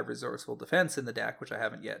I had a Resourceful Defense in the deck, which I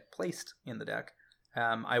haven't yet placed in the deck,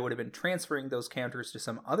 I would have been transferring those counters to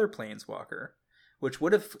some other Planeswalker, which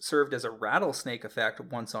would have served as a rattlesnake effect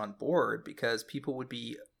once on board, because people would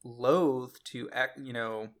be loath to,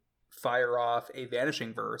 fire off a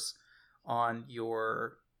Vanishing Verse on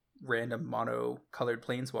your random mono-colored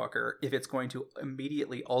Planeswalker if it's going to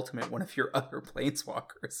immediately ultimate one of your other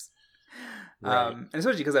Planeswalkers. Right. And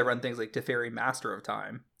especially because I run things like Teferi, Master of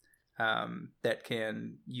Time, that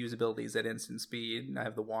can use abilities at instant speed. And I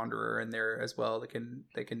have the Wanderer in there as well that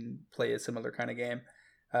can play a similar kind of game.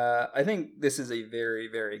 I think this is a very,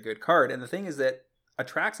 very good card. And the thing is that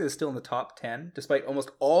Atraxa is still in the top 10, despite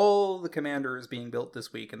almost all the commanders being built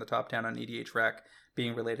this week in the top 10 on EDH Rec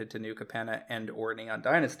being related to New Capenna and or Neon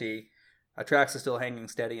Dynasty. Atraxa is still hanging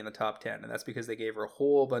steady in the top 10, and that's because they gave her a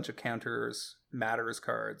whole bunch of counters, matters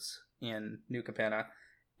cards in New Capenna,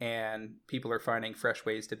 and people are finding fresh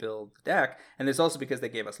ways to build the deck. And there's also because they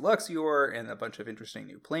gave us Luxior and a bunch of interesting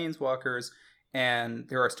new Planeswalkers, and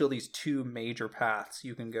there are still these 2 major paths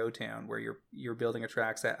you can go down where you're building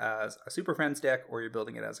Atraxa as a Super Friends deck, or you're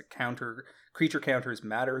building it as a creature counters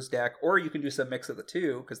matters deck, or you can do some mix of the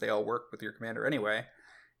two because they all work with your commander anyway.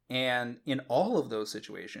 And in all of those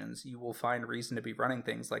situations, you will find reason to be running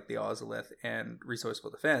things like the Ozolith and Resourceful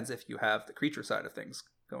Defense if you have the creature side of things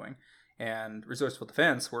going. And Resourceful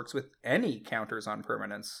Defense works with any counters on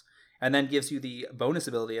permanence, and then gives you the bonus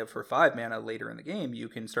ability of, for 5 mana later in the game, you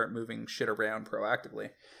can start moving shit around proactively.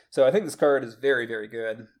 So I think this card is very, very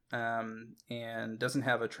good, and doesn't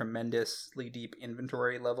have a tremendously deep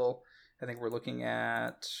inventory level. I think we're looking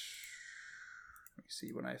at... Let me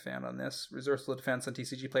see what I found on this. Resourceful Defense on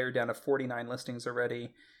TCG Player down to 49 listings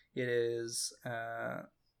already. It is...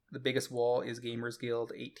 the biggest wall is Gamers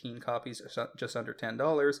Guild, 18 copies, just under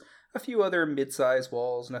 $10. A few other mid-size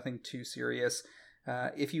walls, nothing too serious.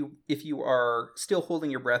 If you are still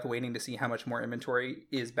holding your breath waiting to see how much more inventory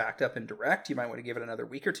is backed up in Direct, you might want to give it another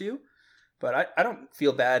week or two. But I don't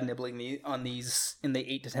feel bad nibbling on these in the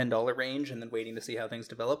 $8 to $10 range and then waiting to see how things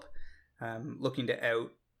develop. Looking to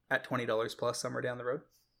out at $20 plus somewhere down the road.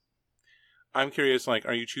 I'm curious,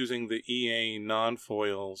 are you choosing the EA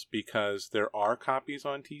non-foils because there are copies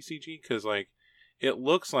on TCG? Because, it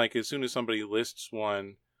looks like as soon as somebody lists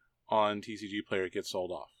one on TCG Player, it gets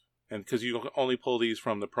sold off. And because you only pull these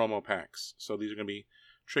from the promo packs. So these are going to be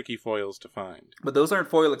tricky foils to find. But those aren't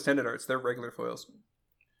foil extended arts. They're regular foils.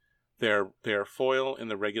 They're foil in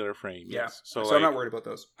the regular frame, yeah. Yes. So I'm not worried about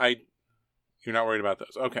those. You're not worried about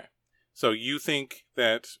those. Okay. So you think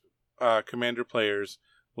that Commander players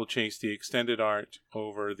will chase the extended art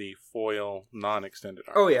over the foil non-extended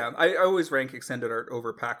art. Oh yeah, I always rank extended art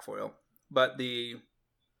over pack foil, but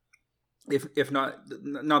if not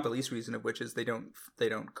the least reason of which is they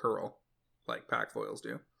don't curl like pack foils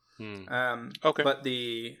do. Okay, but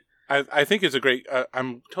I think it's a great.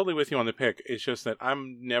 I'm totally with you on the pick. It's just that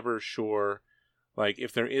I'm never sure, like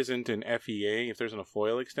if there isn't an FEA, if there isn't a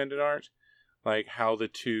foil extended art, like how the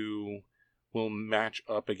two will match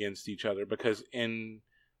up against each other. Because in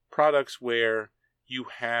products where you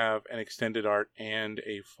have an extended art and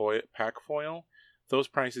a pack foil, those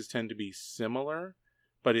prices tend to be similar.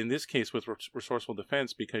 But in this case with Resourceful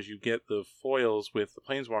Defense, because you get the foils with the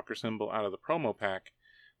Planeswalker symbol out of the promo pack,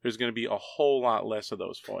 there's going to be a whole lot less of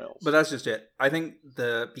those foils. But that's just it. I think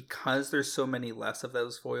because there's so many less of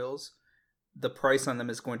those foils, the price on them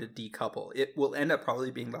is going to decouple. It will end up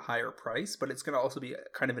probably being the higher price, but it's going to also be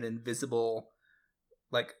kind of an invisible,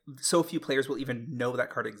 like so few players will even know that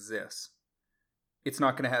card exists. It's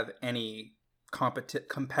not going to have any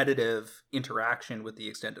competitive interaction with the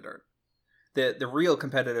extended art. The real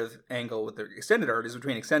competitive angle with the extended art is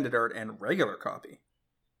between extended art and regular copy,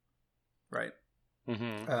 right?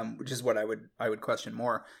 Mm-hmm. Which is what I would question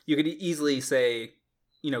more. You could easily say,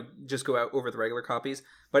 just go out over the regular copies,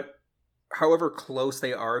 but however close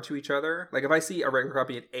they are to each other, like if I see a regular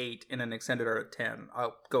copy at 8 and an extended art at 10,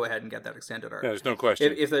 I'll go ahead and get that extended art. Yeah, there's no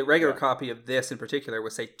question. If the regular copy of this in particular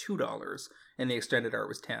was say $2 and the extended art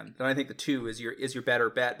was 10, then I think the 2 is your better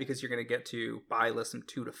bet, because you're going to get to buy list them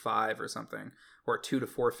 2 to 5 or something, or 2 to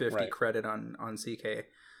 450 credit on CK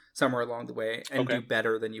somewhere along the way, and do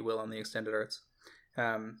better than you will on the extended arts.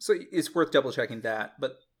 So it's worth double checking that.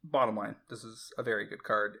 But bottom line, this is a very good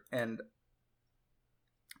card and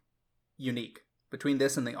unique. Between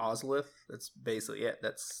this and the Ozolith, that's basically it.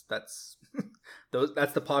 That's that's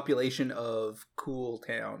the population of Cool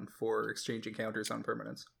Town for exchange encounters on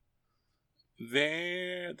permanents.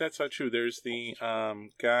 That's not true. There's the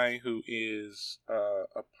guy who is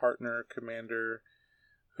a partner commander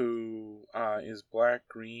who is black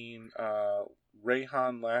green.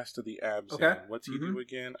 Rayhan, Last of the Abzan. Okay. What's he do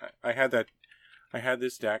again? I had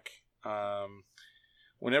this deck.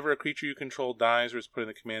 Whenever a creature you control dies or is put in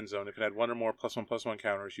the command zone, if it had 1 or more +1/+1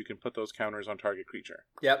 counters, you can put those counters on target creature.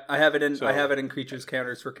 Yep, I have it in creatures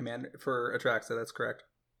counters for Atraxa. That's correct.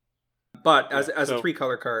 But as a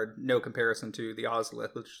 3-color card, no comparison to the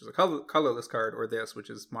Ozolith, which is a colorless card, or this, which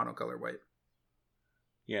is monocolor white.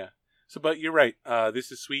 Yeah. So, but you're right.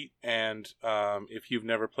 This is sweet, and if you've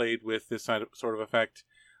never played with this sort of effect,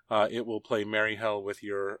 it will play merry hell with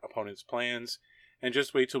your opponent's plans. And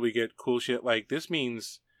just wait till we get cool shit. Like, this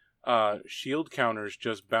means shield counters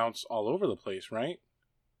just bounce all over the place, right?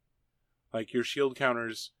 Like, your shield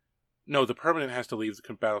counters... No, the permanent has to leave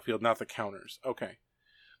the battlefield, not the counters. Okay.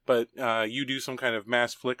 But you do some kind of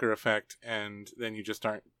mass flicker effect, and then you just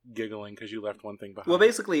start giggling because you left one thing behind. Well,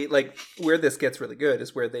 basically, like, where this gets really good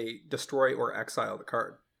is where they destroy or exile the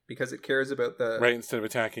card, because it cares about the... Right, instead of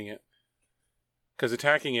attacking it. Because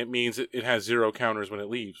attacking it means it has 0 counters when it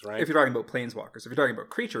leaves, right? If you're talking about planeswalkers. If you're talking about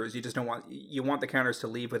creatures, you just don't want... You want the counters to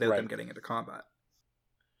leave without them getting into combat.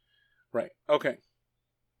 Right, okay.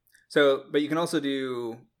 So, but you can also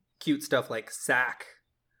do cute stuff like sack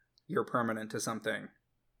your permanent to something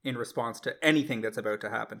in response to anything that's about to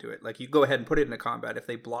happen to it. Like, you go ahead and put it into combat. If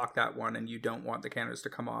they block that one and you don't want the counters to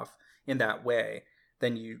come off in that way,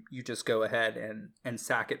 then you just go ahead and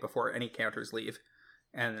sack it before any counters leave,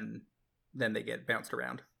 and then they get bounced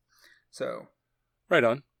around. So, right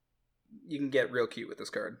on. You can get real cute with this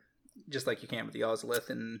card, just like you can with the Ozolith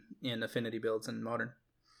in Affinity builds in Modern.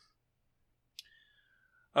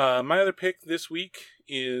 My other pick this week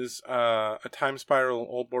is a Time Spiral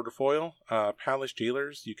Old Border Foil. Palace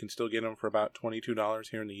Jailers. You can still get them for about $22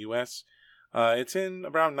 here in the U.S. It's in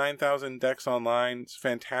around 9,000 decks online. It's a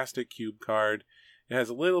fantastic cube card. It has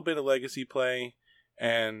a little bit of legacy play,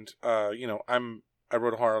 and I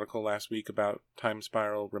wrote a whole article last week about Time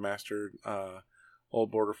Spiral Remastered Old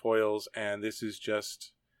Border Foils, and this is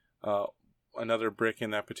just another brick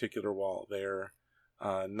in that particular wall. They're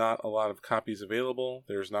not a lot of copies available.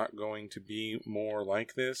 There's not going to be more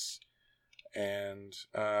like this, and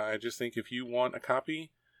I just think if you want a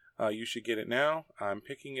copy, you should get it now. I'm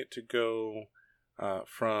picking it to go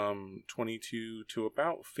from 22 to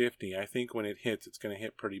about 50. I think when it hits, it's going to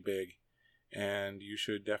hit pretty big. And you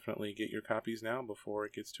should definitely get your copies now before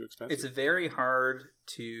it gets too expensive. It's very hard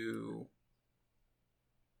to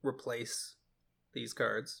replace these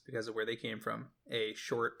cards because of where they came from. A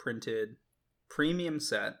short printed premium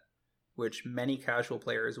set, which many casual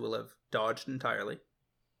players will have dodged entirely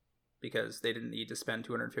because they didn't need to spend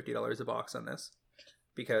 $250 a box on this,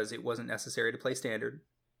 because it wasn't necessary to play Standard.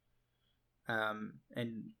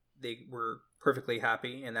 and they were perfectly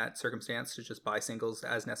happy in that circumstance to just buy singles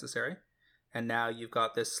as necessary. And now you've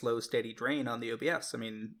got this slow, steady drain on the OBFs. I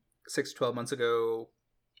mean, 6 to 12 months ago,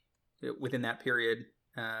 within that period,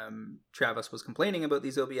 Travis was complaining about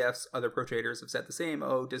these OBFs. Other pro traders have said the same.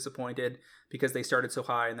 Oh, disappointed because they started so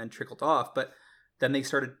high and then trickled off. But then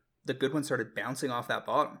the good ones started bouncing off that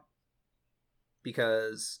bottom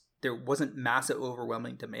because there wasn't massive,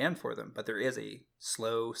 overwhelming demand for them. But there is a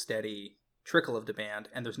slow, steady trickle of demand,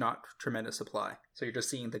 and there's not tremendous supply. So you're just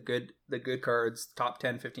seeing the good cards, top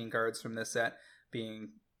 10, 15 cards from this set being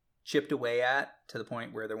chipped away at to the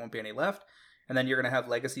point where there won't be any left. And then you're going to have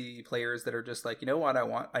legacy players that are just like, you know what,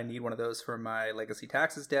 I need one of those for my Legacy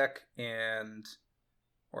Taxes deck,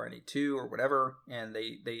 or I need 2 or whatever, and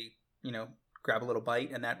they grab a little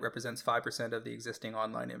bite, and that represents 5% of the existing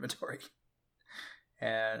online inventory.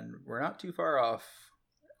 And we're not too far off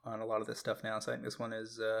on a lot of this stuff now, so I think this one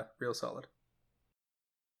is real solid.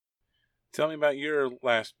 Tell me about your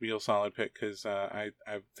last real solid pick, because I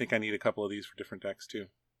think I need a couple of these for different decks too.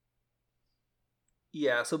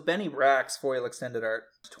 Yeah, so Benny Brax foil extended art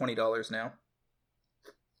is $20 now.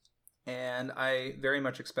 And I very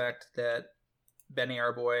much expect that Benny,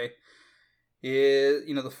 our boy, is,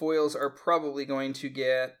 the foils are probably going to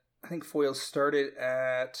get, I think foils started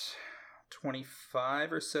at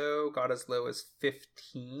 25 or so, got as low as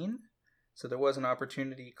 15. So there was an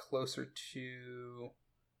opportunity closer to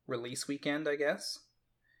release weekend, I guess.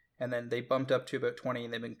 And then they bumped up to about 20,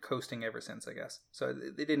 and they've been coasting ever since, I guess. So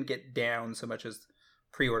they didn't get down so much as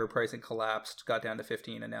pre-order pricing collapsed, got down to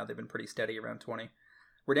 15, and now they've been pretty steady around 20.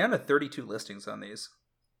 We're down to 32 listings on these.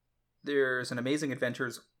 There's an Amazing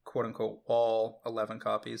Adventures quote-unquote wall, 11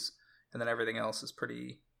 copies, and then everything else is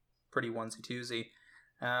pretty onesie-twosie.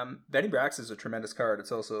 Benny Brax is a tremendous card.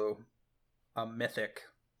 It's also a mythic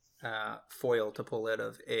foil to pull out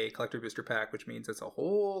of a collector booster pack, which means it's a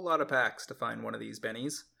whole lot of packs to find one of these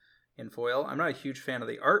Bennies in foil. I'm not a huge fan of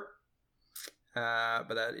the art,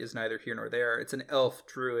 but that is neither here nor there. It's an elf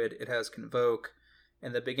druid. It has Convoke.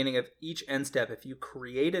 In the beginning of each end step, if you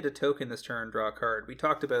created a token this turn, draw a card. We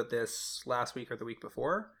talked about this last week or the week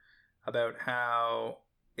before, about how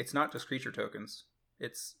it's not just creature tokens.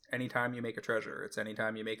 It's anytime you make a treasure. It's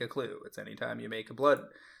anytime you make a clue. It's anytime you make a blood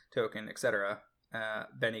token, etc.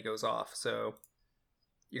 Benny goes off. So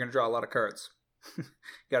you're going to draw a lot of cards. You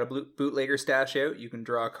got a bootlegger stash out. You can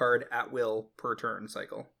draw a card at will per turn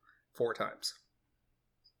cycle 4 times.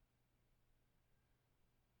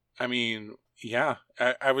 I mean, yeah.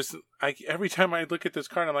 I every time I look at this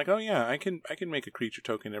card, I'm like, oh yeah, I can make a creature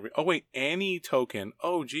token any token.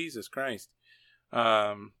 Oh Jesus Christ.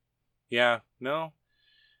 Yeah, no.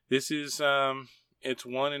 This is it's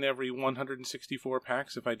 1 in every 164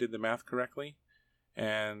 packs if I did the math correctly.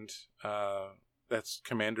 And that's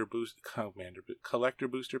collector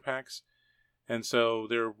booster packs. And so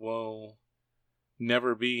there will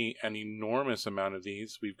never be an enormous amount of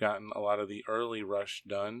these. We've gotten a lot of the early rush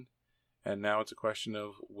done, and now it's a question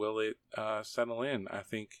of will it settle in. I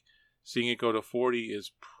think seeing it go to 40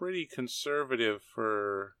 is pretty conservative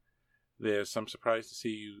for this. I'm surprised to see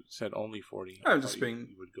you said only 40. I'm just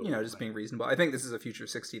being, being reasonable. I think this is a future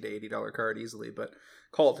 $60 to $80 card easily, but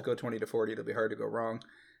call it to go 20 to 40. It'll be hard to go wrong.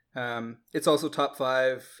 It's also top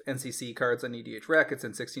 5 NCC cards on EDH Rec. It's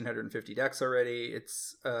in 1,650 decks already.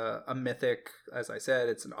 It's a mythic, as I said.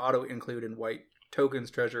 It's an auto include in white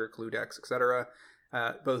tokens, treasure, clue decks, etc.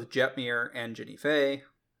 Both Jetmir and Ginny Fey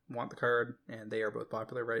want the card, and they are both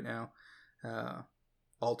popular right now.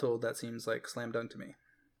 All told, that seems like slam dunk to me.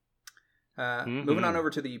 Moving on over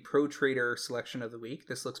to the Pro Trader selection of the week.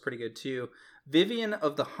 This looks pretty good too. Vivian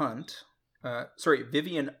of the Hunt.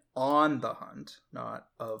 Vivian on the Hunt, not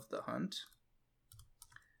of the Hunt.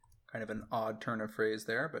 Kind of an odd turn of phrase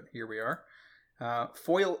there, but here we are.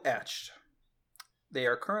 Foil etched. They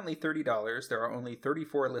are currently $30. There are only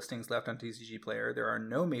 34 listings left on TCG Player. There are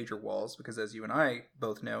no major walls because, as you and I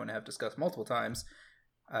both know and have discussed multiple times,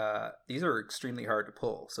 these are extremely hard to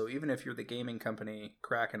pull. So even if you're the gaming company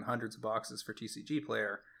cracking hundreds of boxes for TCG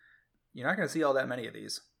Player, you're not going to see all that many of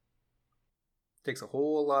these. It takes a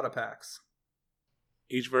whole lot of packs.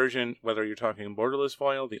 Each version, whether you're talking borderless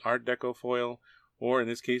foil, the Art Deco foil, or in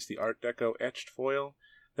this case the Art Deco etched foil,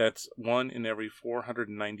 that's 1 in every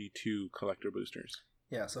 492 collector boosters.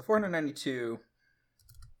 Yeah, so 492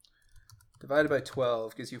 divided by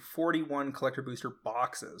 12 gives you 41 collector booster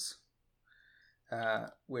boxes.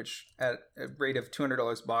 Which at a rate of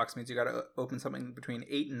 $200 a box means you got to open something between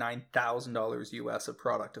 $8,000 and $9,000 US of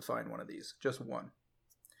product to find one of these. Just one.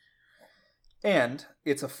 And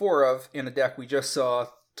it's a 4 of in a deck we just saw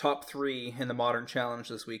top 3 in the Modern Challenge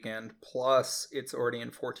this weekend, plus it's already in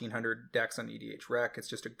 1400 decks on EDH Rec. It's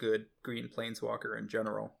just a good green Planeswalker in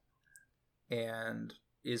general. And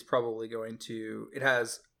is probably going to... It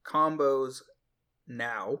has combos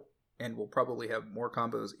now, and will probably have more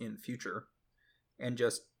combos in future, and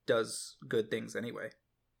just does good things anyway.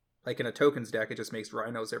 Like in a tokens deck, it just makes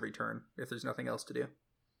rhinos every turn if there's nothing else to do.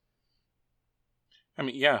 I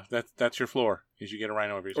mean, yeah, that's your floor, is you get a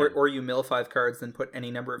rhino every turn. Or you mill 5 cards, then put any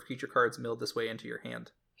number of creature cards milled this way into your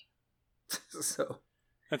hand. So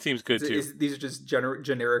that seems good, too. These are just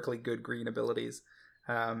generically good green abilities.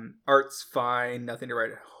 Art's fine, nothing to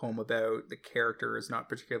write home about. The character is not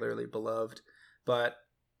particularly beloved. But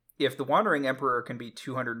if the Wandering Emperor can be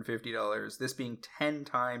 $250, this being 10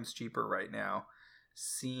 times cheaper right now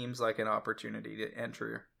seems like an opportunity to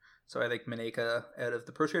enter. So I think Maneka out of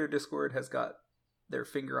the Pro Trader Discord has got their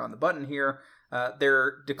finger on the button here.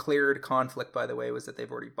 Their declared conflict, by the way, was that they've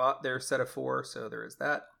already bought their set of 4, so there is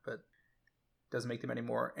that, but doesn't make them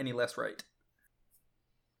any less right.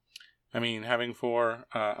 I mean, having 4,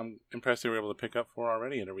 I'm impressed they were able to pick up 4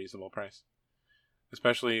 already at a reasonable price.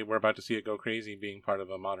 Especially, we're about to see it go crazy being part of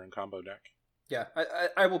a modern combo deck. Yeah,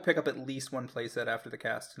 I will pick up at least one playset after the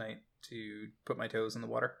cast tonight to put my toes in the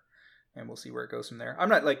water, and we'll see where it goes from there. I'm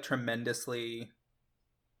not, like, tremendously...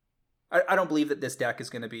 I don't believe that this deck is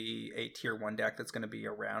going to be a tier 1 deck that's going to be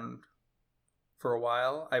around for a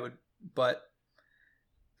while. But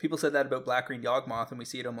people said that about Black-Green Yawgmoth, and we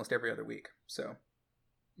see it almost every other week, so...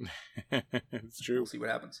 It's true. We'll see what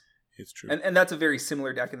happens. It's true. And that's a very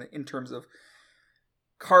similar deck in terms of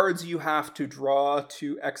cards you have to draw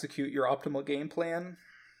to execute your optimal game plan.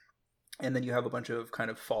 And then you have a bunch of kind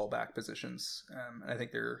of fallback positions. I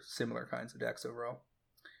think they're similar kinds of decks overall.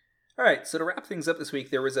 All right, so to wrap things up this week,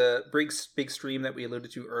 there was a big stream that we alluded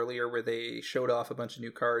to earlier where they showed off a bunch of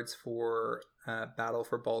new cards for Battle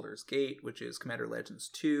for Baldur's Gate, which is Commander Legends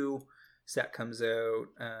 2. Set comes out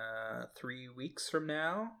 3 weeks from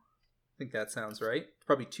now. I think that sounds right.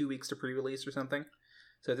 Probably 2 weeks to pre-release or something.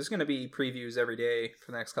 So there's going to be previews every day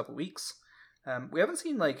for the next couple weeks. We haven't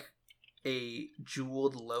seen like a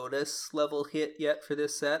Jeweled Lotus level hit yet for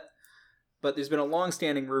this set, but there's been a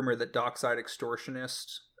long-standing rumor that Dockside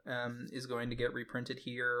Extortionist is going to get reprinted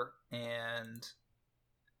here, and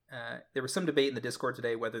there was some debate in the Discord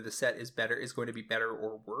today whether the set is going to be better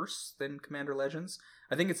or worse than Commander Legends.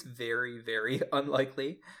 I think it's very, very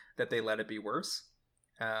unlikely that they let it be worse.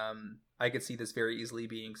 I could see this very easily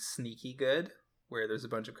being sneaky good, where there's a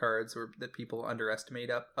bunch of cards that people underestimate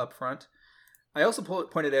up front. I also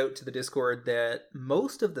pointed out to the Discord that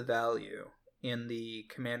most of the value in the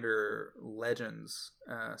Commander Legends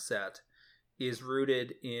set is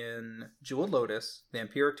rooted in Jeweled Lotus,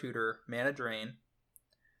 Vampiric Tutor, Mana Drain,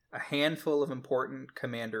 a handful of important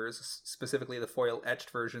commanders, specifically the foil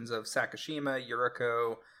etched versions of Sakashima,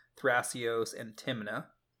 Yuriko, Thrasios, and Tymna,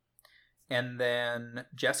 and then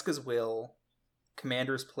Jeska's Will,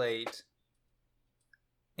 Commander's Plate,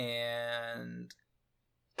 and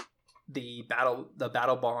the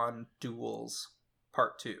Battle Bond Duels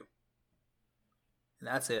Part 2. And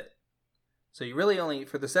that's it. So you really only,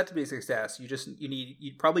 for the set to be a success,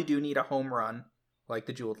 you probably do need a home run like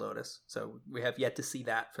the Jeweled Lotus. So we have yet to see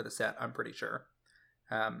that for the set, I'm pretty sure.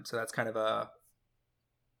 So that's kind of a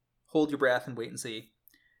hold your breath and wait and see.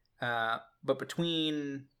 But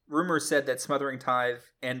between rumors said that Smothering Tithe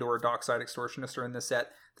and or Dockside Extortionist are in this set,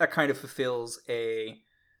 that kind of fulfills a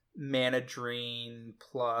Mana Drain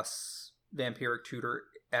plus Vampiric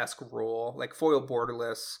Tutor-esque role, like foil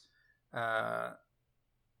borderless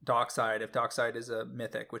Dockside, if Dockside is a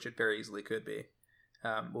mythic, which it very easily could be,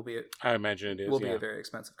 I imagine it is. Be a very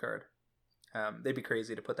expensive card. They'd be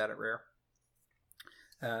crazy to put that at rare.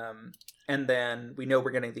 And then we know we're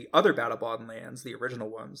getting the other Battle Bond lands, the original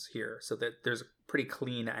ones here, so that there's a pretty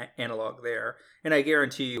clean analog there. And I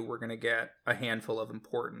guarantee you we're going to get a handful of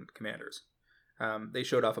important commanders. They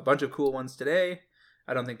showed off a bunch of cool ones today.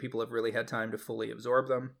 I don't think people have really had time to fully absorb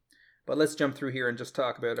them. But let's jump through here and just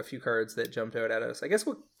talk about a few cards that jumped out at us. I guess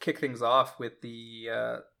we'll kick things off with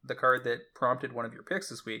the card that prompted one of your picks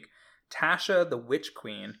this week, Tasha the Witch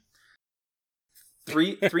Queen.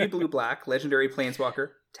 Three blue black, legendary planeswalker,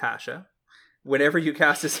 Tasha. Whenever you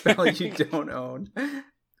cast a spell you don't own,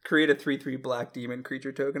 create a 3/3 black demon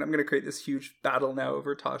creature token. I'm going to create this huge battle now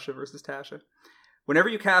over Tasha versus Tasha. Whenever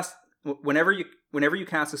you cast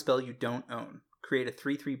a spell you don't own, create a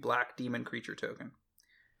 3/3 black demon creature token.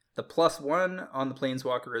 The +1 on the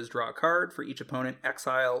Planeswalker is draw a card. For each opponent,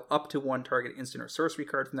 exile up to one target instant or sorcery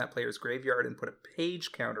card from that player's graveyard and put a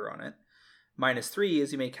page counter on it. -3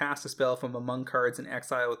 is you may cast a spell from among cards in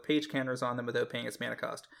exile with page counters on them without paying its mana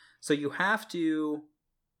cost. So you have to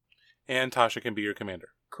And Tasha can be your commander.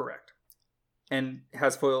 Correct. And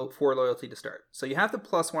has 4 loyalty to start. So you have the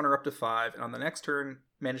 +1 or up to 5, and on the next turn,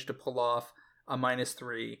 manage to pull off a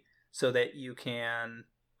 -3 so that you can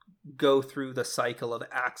go through the cycle of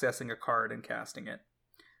accessing a card and casting it.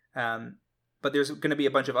 But there's going to be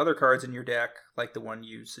a bunch of other cards in your deck, like the one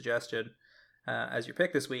you suggested as your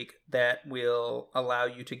pick this week, that will allow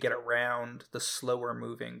you to get around the slower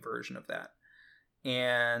moving version of that.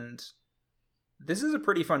 And this is a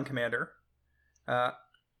pretty fun commander.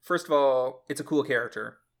 First of all, it's a cool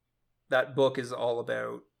character. That book is all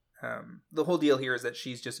about... the whole deal here is that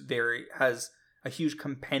she's just has a huge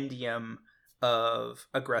compendium of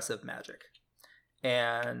aggressive magic.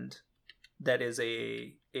 And that is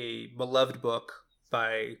a beloved book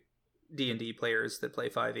by D&D players that play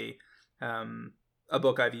 5e. A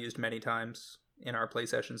book I've used many times in our play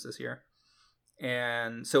sessions this year.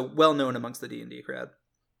 And so well known amongst the D&D crowd.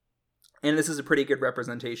 And this is a pretty good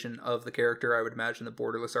representation of the character. I would imagine the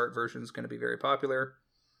borderless art version is going to be very popular.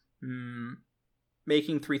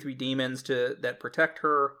 Making 3/3 demons that protect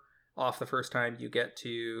her off the first time you get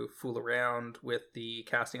to fool around with the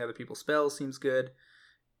casting other people's spells seems good.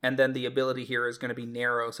 And then the ability here is going to be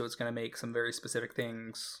narrow, so it's going to make some very specific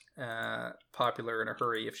things popular in a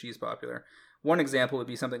hurry if she's popular. One example would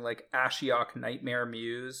be something like Ashiok Nightmare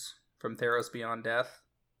Muse from Theros Beyond Death.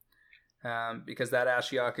 Because that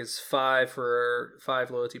Ashiok is 5 for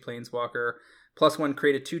 5 loyalty planeswalker. +1,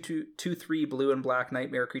 create a 2/3 blue and black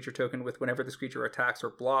nightmare creature token with whenever this creature attacks or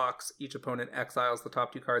blocks, each opponent exiles the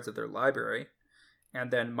top 2 cards of their library.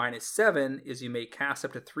 And then -7 is you may cast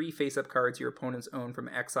up to 3 face-up cards your opponents own from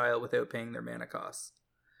exile without paying their mana costs,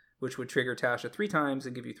 which would trigger Tasha 3 times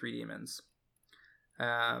and give you 3 demons.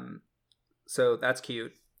 So that's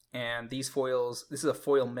cute. And these foils, this is a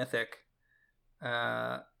foil mythic,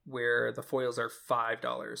 where the foils are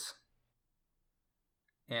 $5.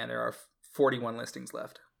 And there are 41 listings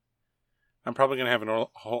left. I'm probably going to have a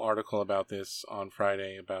whole article about this on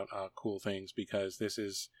Friday about cool things, because this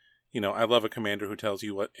is, I love a commander who tells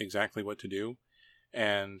you exactly what to do.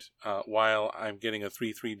 And while I'm getting a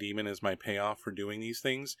 3/3 demon as my payoff for doing these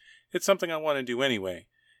things, it's something I want to do anyway.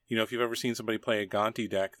 If you've ever seen somebody play a Gonti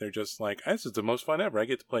deck, they're just like, this is the most fun ever. I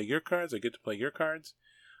get to play your cards. I get to play your cards.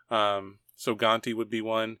 So Gonti would be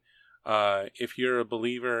one. If you're a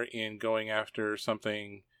believer in going after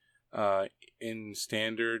something in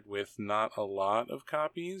standard with not a lot of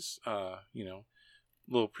copies,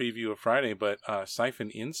 little preview of Friday, but Siphon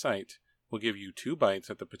Insight will give you 2 bites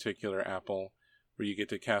at the particular apple where you get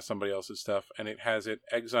to cast somebody else's stuff, and it has it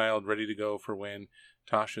exiled ready to go for when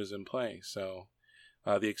Tasha's in play. So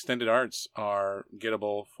the extended arts are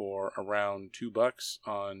gettable for around $2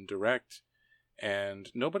 on direct, and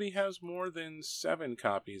nobody has more than 7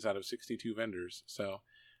 copies out of 62 vendors. So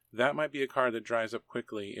that might be a card that dries up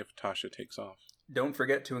quickly if Tasha takes off. Don't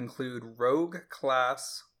forget to include Rogue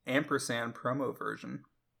Class Ampersand promo version,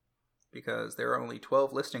 because there are only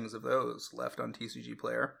 12 listings of those left on TCG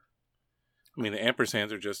Player. I mean, the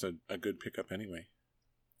Ampersands are just a good pickup anyway.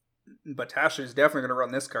 But Tasha is definitely going to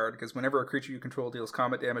run this card, because whenever a creature you control deals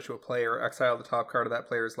combat damage to a player, exile the top card of that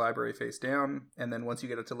player's library face down, and then once you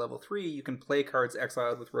get it to level 3, you can play cards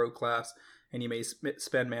exiled with Rogue Class, and you may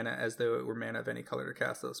spend mana as though it were mana of any color to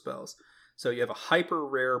cast those spells. So you have a hyper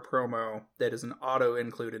rare promo that is an auto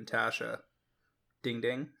include in Tasha. Ding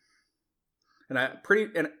ding. And I'm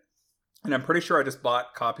pretty sure I just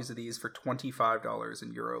bought copies of these for $25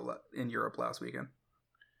 in Europe last weekend.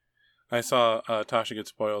 I saw Tasha get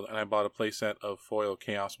spoiled, and I bought a playset of foil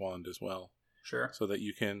Chaos Wand as well. Sure. So that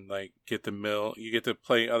you can get you get to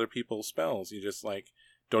play other people's spells. You just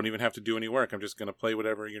don't even have to do any work. I'm just going to play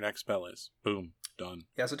whatever your next spell is. Boom. Done.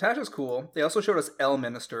 Yeah, so Tasha's cool. They also showed us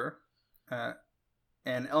Elminster.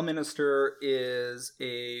 And Elminster is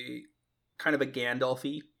a kind of a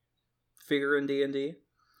Gandalf-y figure in D&D.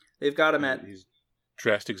 They've got him at... He's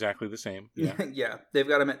dressed exactly the same. Yeah. Yeah. They've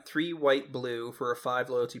got him at 3 white blue for a 5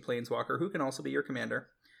 loyalty planeswalker who can also be your commander.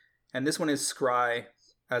 And this one is Scry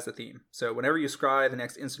as a theme. So whenever you Scry, the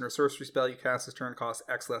next instant or sorcery spell you cast this turn costs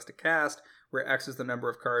X less to cast, where X is the number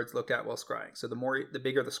of cards looked at while scrying. So the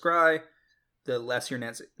bigger the scry, the less your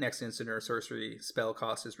next instant or sorcery spell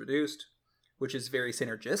cost is reduced, which is very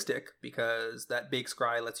synergistic, because that big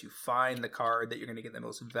scry lets you find the card that you're going to get the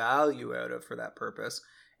most value out of for that purpose.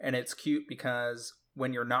 And it's cute because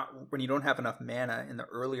when you don't have enough mana in the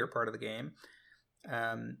earlier part of the game,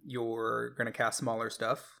 you're going to cast smaller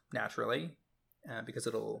stuff naturally, because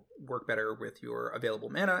it'll work better with your available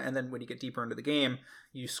mana. And then when you get deeper into the game,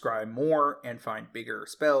 you scry more and find bigger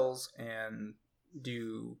spells and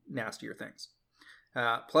do nastier things.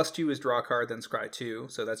 +2 is draw a card, then scry 2,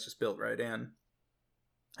 so that's just built right in.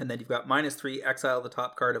 And then you've got -3, exile the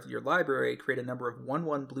top card of your library, create a number of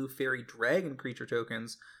 1/1 blue fairy dragon creature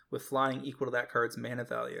tokens with flying equal to that card's mana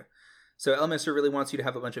value. So Elminster really wants you to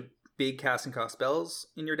have a bunch of big casting cost spells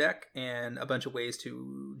in your deck and a bunch of ways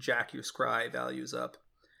to jack your scry values up.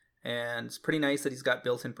 And it's pretty nice that he's got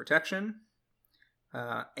built-in protection,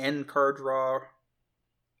 and card draw,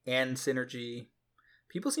 and synergy.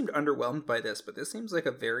 People seemed underwhelmed by this, but this seems like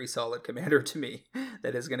a very solid commander to me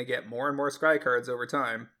that is going to get more and more scry cards over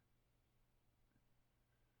time.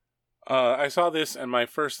 I saw this, and my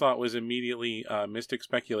first thought was immediately Mystic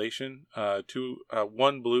Speculation.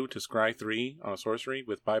 1 blue to scry 3 on a sorcery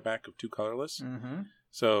with buyback of 2 colorless. Mm-hmm.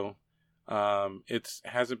 So it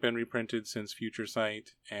hasn't been reprinted since Future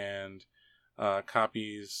Sight, and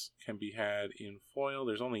copies can be had in foil.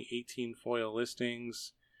 There's only 18 foil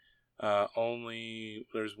listings.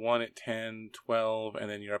 There's one at 10, 12, and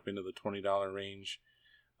then you're up into the $20 range.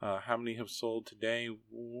 How many have sold today?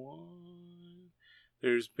 One.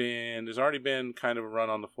 There's already been kind of a run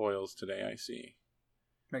on the foils today, I see.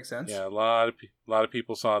 Makes sense. Yeah, a lot of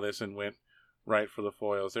people saw this and went right for the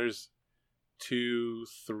foils. There's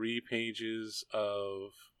 2-3 pages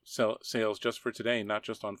of sales just for today, not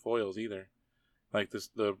just on foils either. Like this,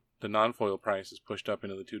 the non-foil price is pushed up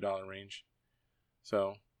into the $2 range.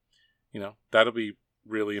 So, that'll be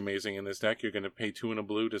really amazing in this deck. You're going to pay 2 and a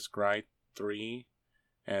blue to scry 3,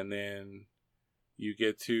 and then you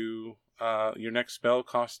get to your next spell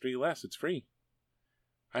costs 3 less. It's free.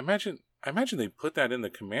 I imagine they put that in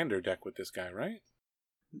the commander deck with this guy, right?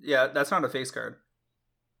 Yeah, that's not a face card.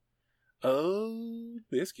 Oh,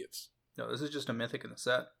 biscuits. No, this is just a mythic in the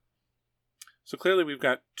set. So clearly we've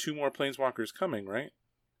got 2 more planeswalkers coming, right?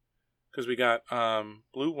 Because we got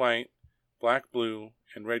blue-white, black-blue,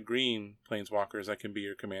 and red-green planeswalkers that can be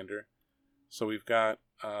your commander. So we've got...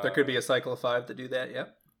 there could be a cycle of 5 to do that,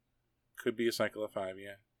 yep. Could be a cycle of 5,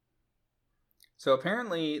 yeah. So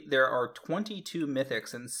apparently there are 22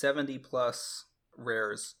 mythics and 70 plus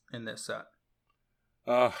rares in this set.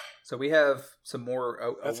 So we have some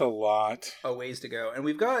more... that's a lot. A ways to go. And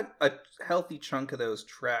we've got a healthy chunk of those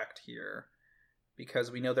tracked here, because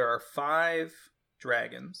we know there are 5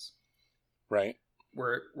 dragons. Right.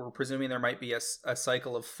 We're presuming there might be a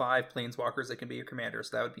cycle of 5 planeswalkers that can be your commander,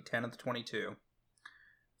 so that would be 10 of the 22.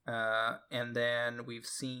 And then we've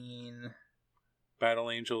seen...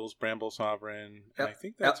 Battle Angels, Bramble Sovereign. I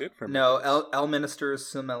think that's it for me. No, Elminster's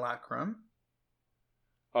Simulacrum.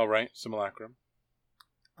 Oh, right. Simulacrum.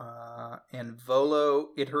 And Volo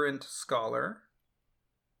Iterant Scholar.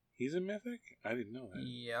 He's a mythic? I didn't know that.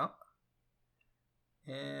 Yeah.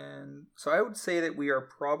 And so I would say that we are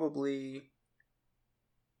probably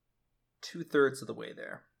 2/3 of the way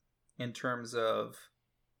there in terms of...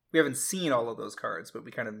 We haven't seen all of those cards, but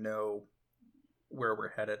we kind of know where we're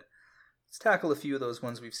headed. Let's tackle a few of those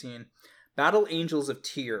ones we've seen. Battle Angels of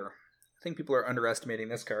Tyr. I think people are underestimating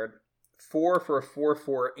this card. 4 for a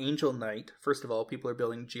 4/4 Angel Knight. First of all, people are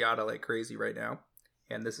building Giada like crazy right now.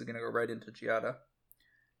 And this is going to go right into Giada.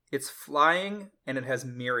 It's flying, and it has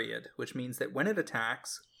Myriad, which means that when it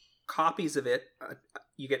attacks, copies of it,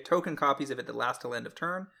 you get token copies of it that last till end of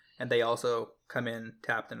turn, and they also come in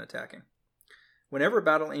tapped and attacking. Whenever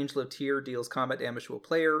Battle Angel of Tyr deals combat damage to a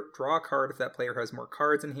player, draw a card if that player has more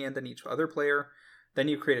cards in hand than each other player. Then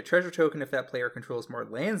you create a treasure token if that player controls more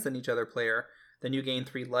lands than each other player. Then you gain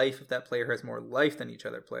 3 life if that player has more life than each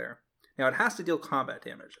other player. Now it has to deal combat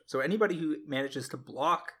damage, so anybody who manages to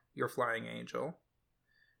block your Flying Angel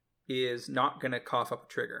is not going to cough up a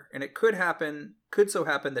trigger. And it could so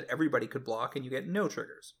happen that everybody could block and you get no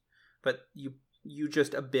triggers. But you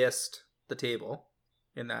just abyssed the table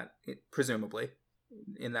in that, presumably,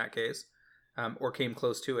 in that case, or came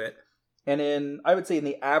close to it. And I would say in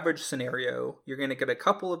the average scenario, you're going to get a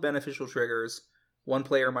couple of beneficial triggers. One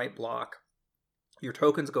player might block. Your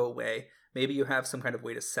tokens go away. Maybe you have some kind of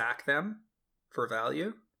way to sack them for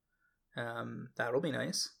value. That'll be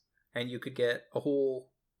nice. And you could get a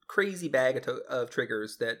whole crazy bag of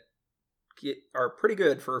triggers that are pretty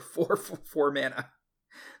good for 4 mana.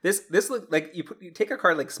 This look like you take a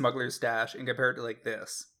card like Smuggler's Stash and compare it to like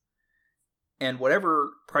this. And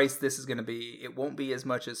whatever price this is going to be, it won't be as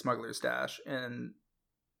much as Smuggler's Stash. And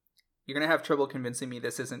you're going to have trouble convincing me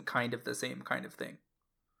this isn't kind of the same kind of thing.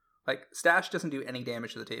 Like, Stash doesn't do any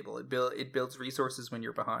damage to the table. It builds resources when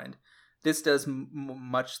you're behind. This does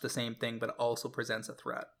much the same thing, but also presents a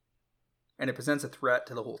threat. And it presents a threat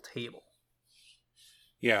to the whole table.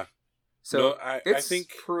 Yeah. So I think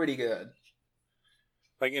pretty good.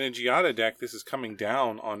 Like in a Giada deck, this is coming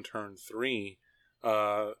down on turn 3.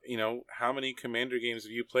 How many Commander games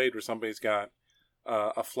have you played where somebody's got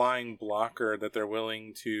a flying blocker that they're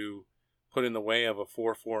willing to put in the way of a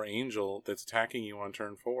 4/4 angel that's attacking you on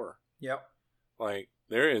turn 4. Yep. Like,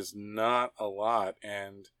 there is not a lot,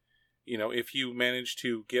 and, you know, if you manage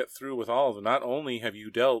to get through with all of them, not only have you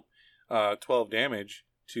dealt 12 damage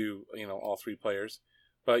to, you know, all 3 players,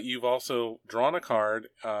 but you've also drawn a card,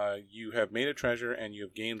 you have made a treasure, and you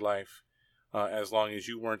have gained life, as long as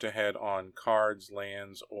you weren't ahead on cards,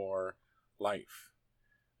 lands, or life.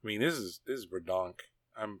 I mean, this is redonk.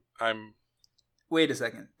 I'm. Wait a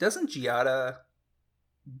second. Doesn't Giada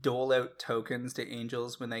dole out tokens to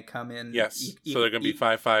angels when they come in? Yes. So they're going to be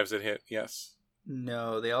 5/5s that hit. Yes.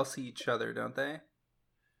 No, they all see each other, don't they?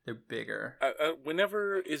 They're bigger.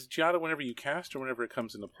 Is Giada whenever you cast or whenever it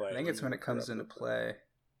comes into play? I think it's when it comes into play.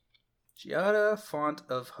 Giada, Font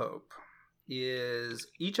of Hope, is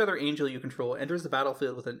each other angel you control enters the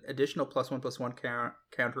battlefield with an additional +1/+1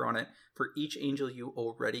 counter on it for each angel you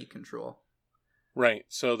already control. Right.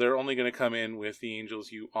 So they're only going to come in with the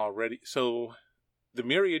angels you already... So the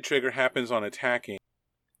myriad trigger happens on attacking.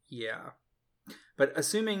 Yeah. But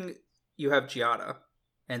assuming you have Giada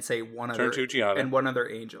and say one other... Turn 2 Giada. And one other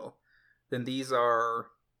angel, then these are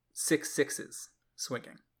 6/6s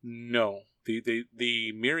swinging. No.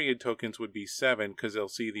 The myriad tokens would be 7 because they'll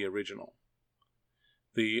see the original.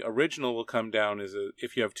 The original will come down as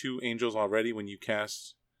if you have 2 angels already when you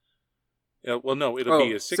cast... Well, no, it'll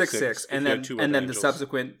be a 6/6. And then the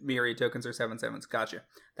subsequent myriad tokens are 7/7s. Gotcha.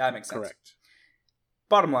 That makes sense. Correct.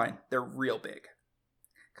 Bottom line, they're real big.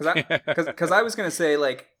 Because I was going to say,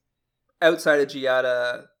 like, outside of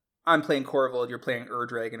Giada, I'm playing Corvold, you're playing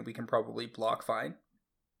Ur-Dragon, we can probably block fine.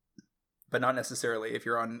 But not necessarily if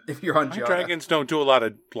you're on Giada. My dragons don't do a lot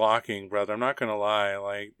of blocking, brother. I'm not going to lie.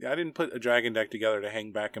 Like, I didn't put a dragon deck together to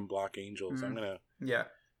hang back and block angels. I'm going to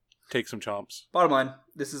take some chomps. Bottom line,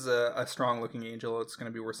 this is a strong-looking angel. It's going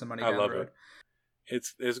to be worth some money down the road. It.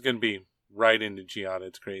 It's going to be right into Giada.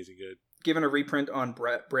 It's crazy good. Given a reprint on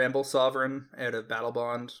Bramble Sovereign out of Battle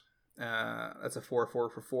Bond, that's a 4/4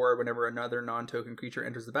 for 4. Whenever another non-token creature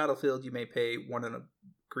enters the battlefield, you may pay 1 and a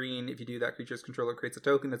green. If you do, that creature's controller creates a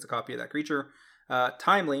token that's a copy of that creature.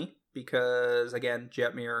 Timely, because, again,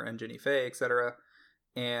 Jetmir and Jinnie Fay, etc.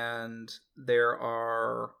 And there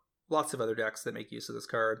are lots of other decks that make use of this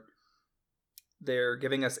card. They're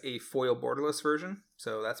giving us a foil borderless version,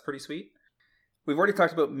 so that's pretty sweet. We've already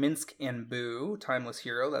talked about Minsk and Boo, Timeless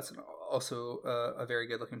Hero. That's also a very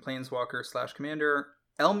good-looking Planeswalker / Commander.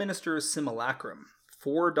 Elminster's Simulacrum,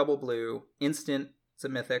 4 double blue, instant, it's a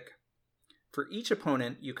mythic. For each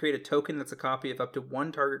opponent, you create a token that's a copy of up to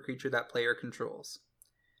 1 target creature that player controls.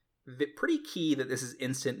 Pretty key that this is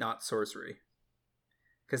instant, not sorcery.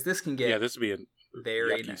 Because this can get... this would be a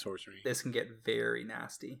very sorcery. This can get very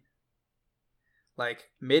nasty. Like,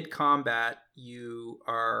 mid-combat,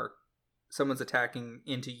 someone's attacking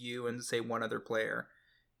into you and, say, one other player.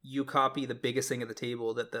 You copy the biggest thing at the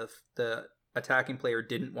table that the attacking player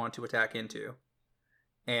didn't want to attack into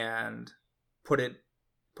and put it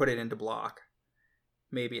into block.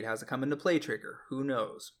 Maybe it has a come into play trigger. Who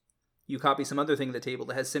knows? You copy some other thing at the table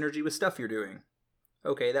that has synergy with stuff you're doing.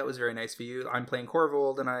 Okay, that was very nice for you. I'm playing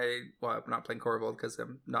Corvold, and I'm not playing Corvold because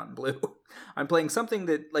I'm not in blue. I'm playing something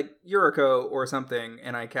that, like, Yuriko or something,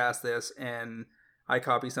 and I cast this, and I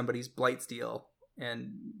copy somebody's Blightsteel,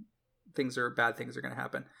 and bad things are going to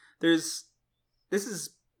happen. This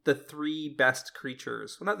is the 3 best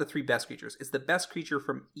creatures. Well, not the 3 best creatures. It's the best creature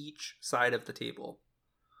from each side of the table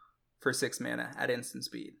for 6 mana at instant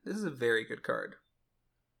speed. This is a very good card.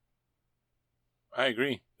 I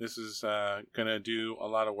agree. This is going to do a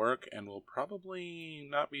lot of work and will probably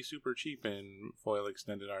not be super cheap in foil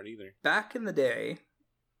extended art either. Back in the day,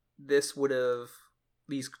 these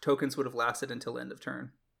tokens would have lasted until end of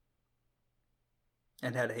turn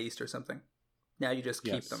and had haste or something. Now you just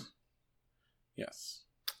keep them. Yes.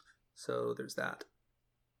 So there's that.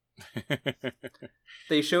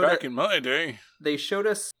 They showed Back in my day. They showed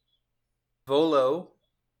us Volo,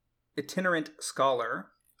 Itinerant Scholar.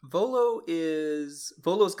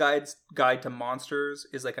 Volo's Guide to Monsters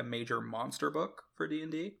is like a major monster book for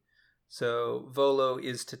D&D. So Volo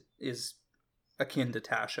is akin to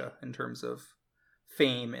Tasha in terms of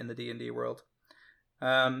fame in the D&D world.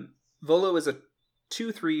 Volo is a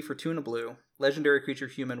 2/3 for 2 and a blue, legendary creature,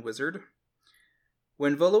 human wizard.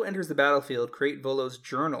 When Volo enters the battlefield, create Volo's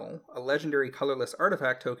Journal, a legendary colorless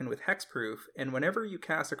artifact token with hexproof, and whenever you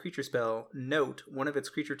cast a creature spell, note one of its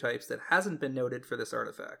creature types that hasn't been noted for this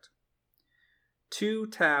artifact. 2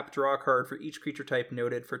 tap, draw a card for each creature type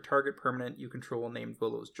noted for target permanent you control named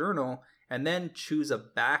Volo's Journal, and then choose a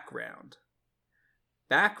background.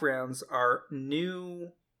 Backgrounds are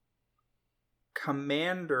new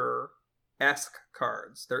commander-esque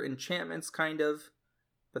cards. They're enchantments, kind of,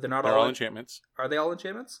 but they're not They're all all enchantments. Are they all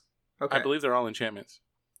enchantments? Okay. I believe they're all enchantments.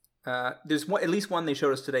 There's at least one they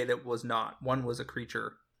showed us today that was not. One was a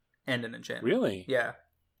creature and an enchantment. Really? Yeah.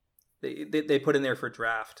 They put in there for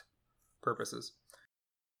draft purposes.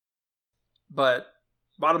 But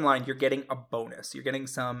bottom line, you're getting a bonus. You're getting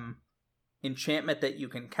some enchantment that you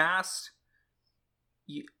can cast.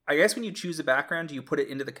 I guess when you choose a background, do you put it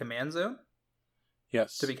into the command zone?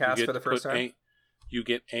 Yes. To be cast for the first time? You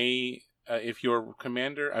get if your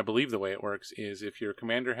commander, I believe the way it works is if your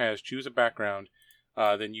commander has choose a background,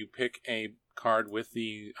 then you pick a card with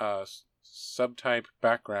the subtype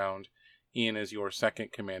background in as your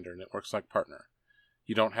second commander, and it works like partner.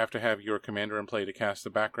 You don't have to have your commander in play to cast the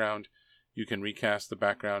background. You can recast the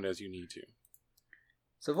background as you need to.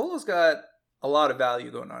 So Volo's got a lot of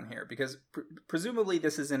value going on here, because presumably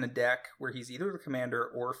this is in a deck where he's either the commander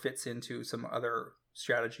or fits into some other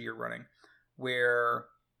strategy you're running.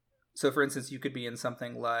 So for instance, you could be in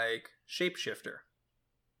something like Shapeshifter,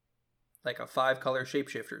 like a 5-color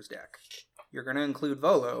Shapeshifters deck. You're going to include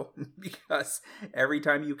Volo because every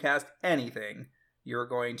time you cast anything, you're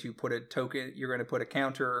going to put a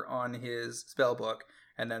counter on his spell book,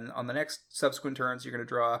 and then on the next subsequent turns, you're going to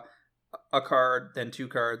draw a card, then 2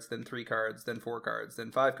 cards, then 3 cards, then 4 cards,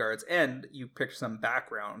 then 5 cards, and you pick some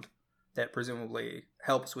background that presumably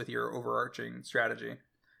helps with your overarching strategy.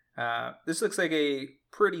 This looks like a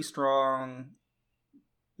pretty strong,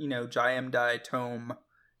 Jayemdai Tome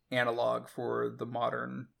analog for the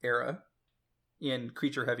modern era in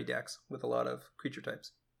creature-heavy decks with a lot of creature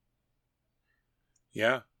types.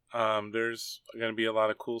 Yeah, there's going to be a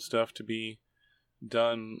lot of cool stuff to be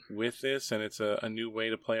done with this, and it's a new way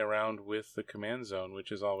to play around with the command zone,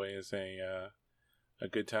 which is always a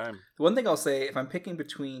good time. The one thing I'll say, if I'm picking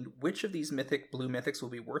between which of these blue mythics will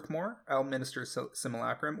be worth more, Elminster's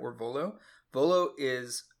Simulacrum or Volo, Volo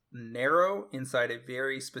is narrow inside a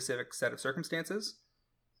very specific set of circumstances.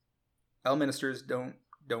 Elminster's don't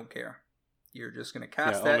care. You're just going to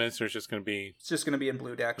cast that. Elminster's just going to be... It's just going to be in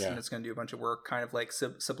blue decks, and it's going to do a bunch of work, kind of like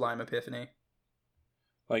Sublime Epiphany.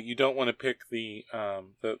 Like, you don't want to pick the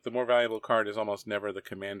more valuable card is almost never the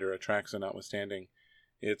commander, Atraxa notwithstanding.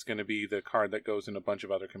 It's going to be the card that goes in a bunch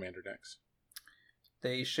of other commander decks.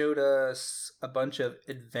 They showed us a bunch of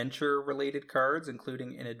adventure-related cards,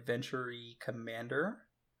 including an adventure-y commander.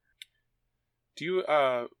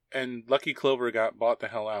 And Lucky Clover got bought the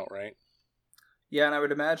hell out, right? Yeah, and I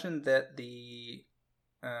would imagine that the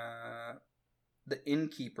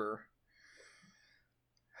Innkeeper...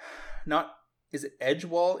 Is it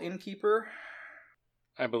Edgewall Innkeeper?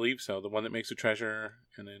 I believe so. The one that makes a treasure,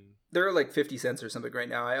 and then... They're like 50 cents or something right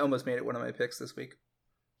now. I almost made it one of my picks this week.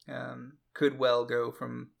 Could well go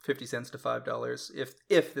from 50 cents to $5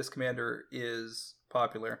 if this commander is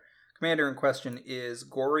popular. Commander in question is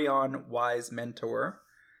Gorion Wise Mentor.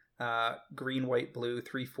 Green, white, blue,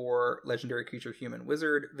 3/4, legendary creature, human,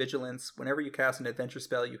 wizard, vigilance. Whenever you cast an adventure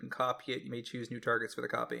spell, you can copy it. You may choose new targets for the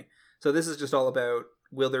copy. So this is just all about,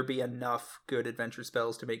 will there be enough good adventure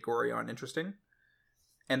spells to make Gorion interesting?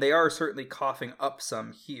 And they are certainly coughing up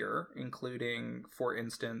some here, including, for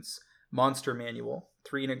instance, Monster Manual.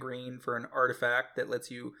 3 and a green for an artifact that lets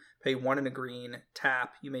you pay 1 and a green,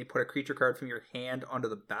 tap. You may put a creature card from your hand onto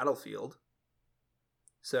the battlefield.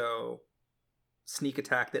 So... sneak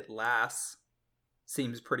attack that lasts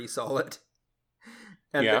seems pretty solid.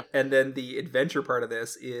 And then the adventure part of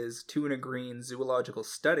this is 2 and a green Zoological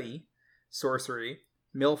Study, sorcery,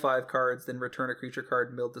 mill 5 cards, then return a creature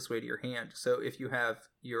card milled this way to your hand. So if you have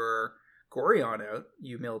your Gorion out,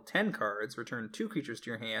 you mill 10 cards, return 2 creatures to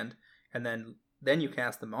your hand, and then you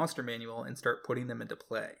cast the Monster Manual and start putting them into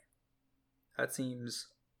play. That seems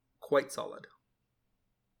quite solid.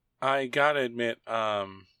 I gotta admit,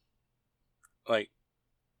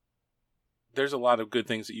 there's a lot of good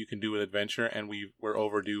things that you can do with adventure, and we're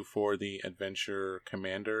overdue for the adventure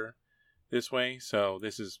commander this way. So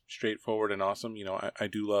this is straightforward and awesome. I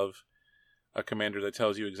do love a commander that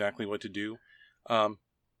tells you exactly what to do.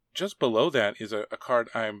 Just below that is a card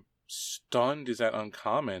I'm stunned is at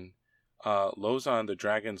uncommon. Lozan the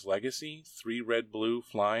Dragon's Legacy, 3 red, blue,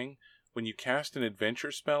 flying. When you cast an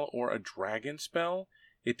adventure spell or a dragon spell,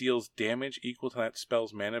 it deals damage equal to that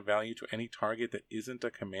spell's mana value to any target that isn't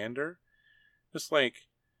a commander.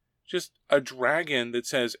 Just a dragon that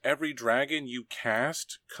says every dragon you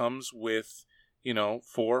cast comes with,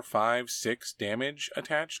 4, 5, 6 damage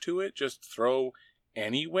attached to it. Just throw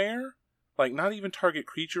anywhere. Not even target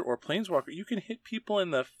creature or planeswalker. You can hit people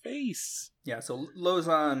in the face. Yeah, so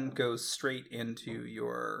Lozan goes straight into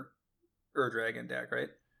your Ur-Dragon deck, right?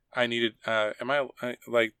 I needed,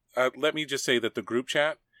 let me just say that the group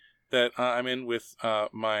chat that I'm in with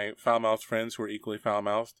my foul-mouthed friends who are equally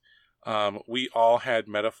foul-mouthed. We all had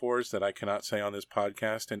metaphors that I cannot say on this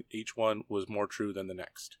podcast, and each one was more true than the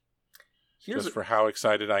next. For how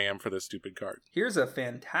excited I am for this stupid card. Here's a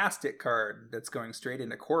fantastic card that's going straight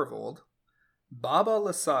into Korvold. Baba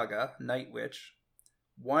Lysaga, Night Witch.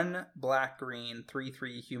 1 black-green,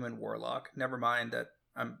 3/3 human warlock. Never mind that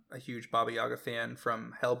I'm a huge Baba Yaga fan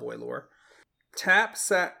from Hellboy lore. Tap,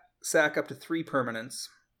 sack up to 3 permanents.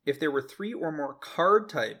 If there were 3 or more card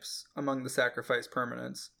types among the sacrifice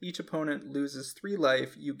permanents, each opponent loses 3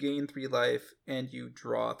 life, you gain 3 life, and you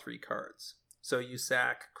draw 3 cards. So you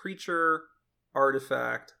sack creature,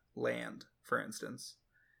 artifact, land, for instance.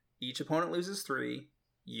 Each opponent loses 3,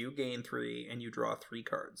 you gain 3, and you draw 3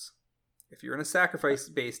 cards. If you're in a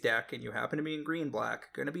sacrifice-based deck and you happen to be in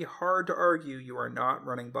green-black, going to be hard to argue you are not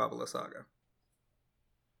running Baba Lysaga.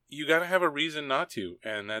 You got to have a reason not to,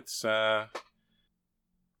 and that's hard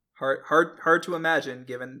to imagine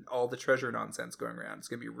given all the treasure nonsense going around. It's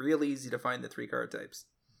going to be real easy to find the 3 card types.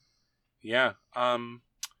 Yeah.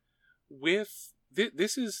 With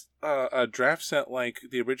this is a draft set like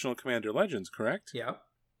the original Commander Legends, correct? Yeah.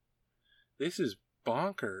 This is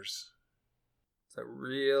bonkers. It's a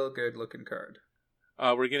real good looking card.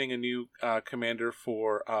 We're getting a new commander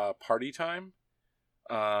for Party Time.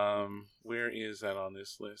 Where is that on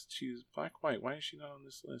this list? She's black-white. Why is she not on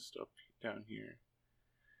this list up down here?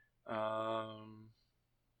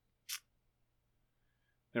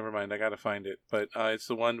 Never mind, I gotta find it. But it's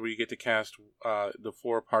the one where you get to cast the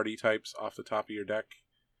 4 party types off the top of your deck.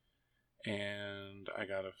 And I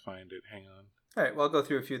gotta find it. Hang on. Alright, well, I'll go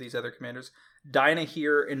through a few of these other commanders.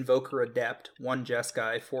 Dynahir Invoker Adept, 1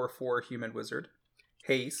 Jeskai, 4/4 human wizard.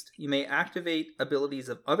 Haste. You may activate abilities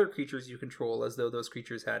of other creatures you control as though those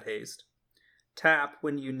creatures had haste. Tap.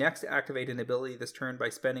 When you next activate an ability this turn by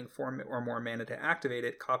spending 4 or more mana to activate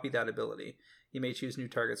it, copy that ability. You may choose new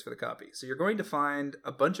targets for the copy. So you're going to find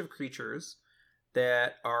a bunch of creatures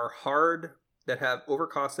that are hard, that have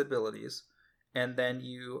overcosted abilities, and then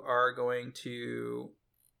you are going to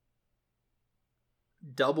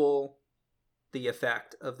double the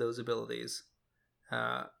effect of those abilities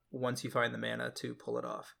once you find the mana to pull it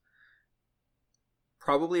off.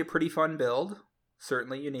 Probably a pretty fun build,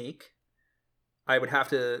 certainly unique. I would have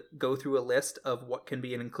to go through a list of what can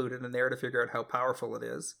be included in there to figure out how powerful it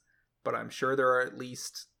is, but I'm sure there are at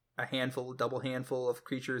least a double handful of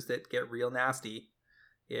creatures that get real nasty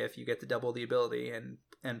if you get to double the ability and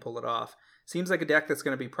pull it off. Seems like a deck that's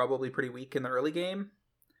going to be probably pretty weak in the early game,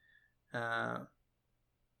 but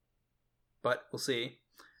we'll see.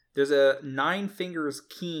 There's a 9 Fingers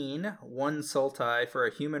Keen, 1 Sultai for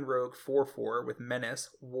a human rogue 4/4 with Menace.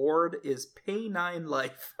 Ward is pay 9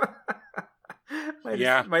 life. Might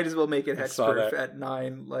as well make it hexproof at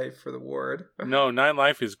 9 life for the ward. No, 9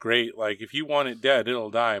 life is great. Like, if you want it dead,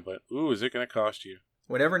 it'll die, but ooh, is it going to cost you?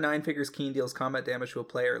 Whenever 9 Fingers Keen deals combat damage to a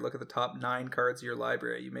player, look at the top 9 cards of your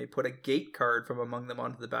library. You may put a gate card from among them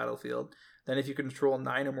onto the battlefield. Then if you control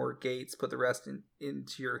 9 or more gates, put the rest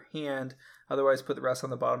into your hand. Otherwise, put the rest on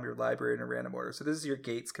the bottom of your library in a random order. So this is your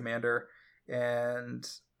gates commander. And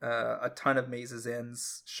a ton of Mazes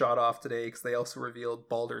Inns shot off today because they also revealed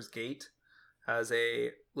Baldur's Gate as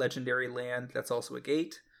a legendary land that's also a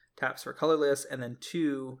gate. Taps for colorless, and then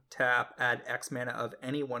 2 tap, add X mana of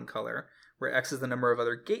any one color, where X is the number of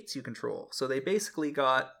other gates you control. So they basically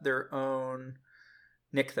got their own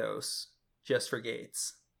Nykthos just for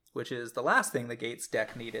gates, which is the last thing the gates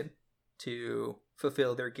deck needed to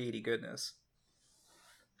fulfill their gatey goodness.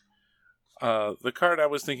 The card I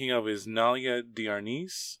was thinking of is Nalia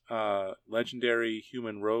Diarnis, legendary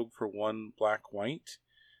human rogue for 1 black-white.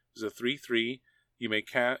 It's a 3/3. You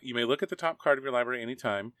may look at the top card of your library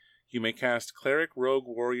anytime. You may cast Cleric, Rogue,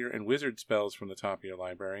 Warrior, and Wizard spells from the top of your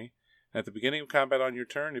library. At the beginning of combat on your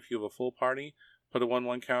turn, if you have a full party, put a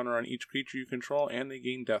 1/1 counter on each creature you control, and they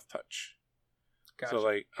gain Death Touch.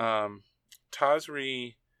 Gotcha. So,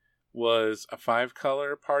 Tazri was a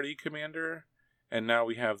 5-color party commander, and now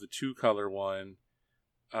we have the 2-color one,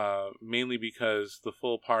 mainly because the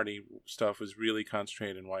full party stuff was really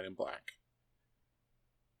concentrated in white and black.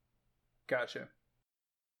 Gotcha.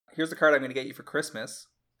 Here's the card I'm going to get you for Christmas.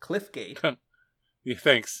 Cliffgate. Yeah,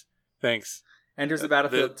 thanks. Enters the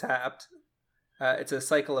battlefield tapped. It's a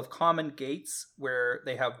cycle of common gates where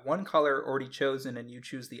they have one color already chosen and you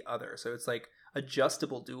choose the other. So it's like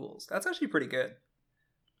adjustable duels. That's actually pretty good.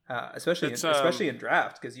 Especially in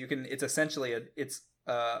draft, because you can. It's essentially a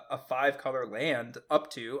 5-color land, up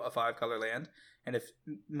to a 5-color land, and if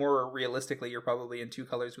more realistically, you're probably in 2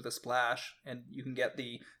 colors with a splash, and you can get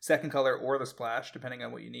the second color or the splash depending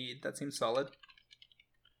on what you need. That seems solid.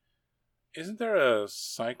 Isn't there a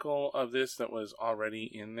cycle of this that was already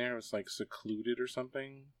in there? It's like Secluded or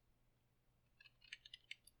something?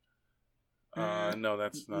 No,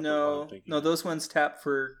 that's not the one I'm thinking of. Those ones tap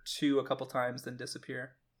for 2 a couple times, then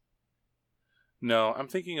disappear. No, I'm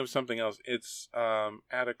thinking of something else. It's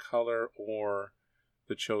add a color or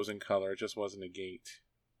the chosen color. It just wasn't a gate.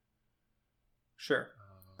 Sure.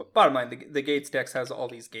 But bottom line, the Gates Dex has all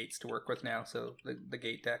these gates to work with now, so the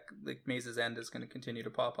gate deck, like Maze's End, is going to continue to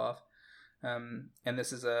pop off. And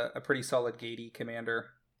this is a pretty solid gatey commander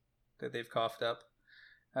that they've coughed up.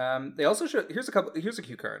 They also show here's a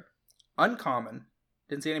cute card. Uncommon.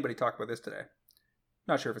 Didn't see anybody talk about this today.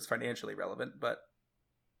 Not sure if it's financially relevant, but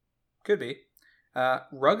could be.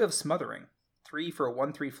 Rug of Smothering. 3 for a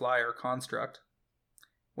 1/3 flyer construct.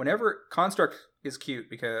 Whenever construct is cute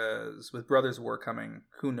because with Brothers War coming,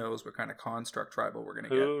 who knows what kind of construct tribal we're going to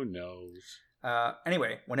get. Who knows?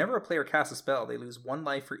 Anyway, whenever a player casts a spell, they lose 1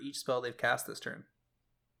 life for each spell they've cast this turn.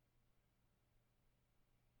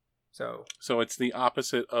 So it's the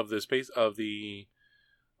opposite of the space of the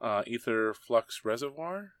Ether Flux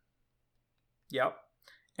Reservoir? Yep.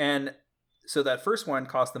 And so that first one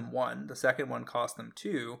cost them 1, the second one cost them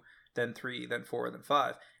 2, then 3, then 4, then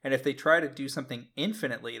 5. And if they try to do something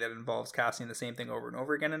infinitely that involves casting the same thing over and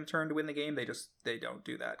over again in a turn to win the game, they don't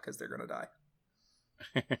do that because they're going to die.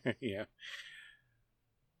 Yeah.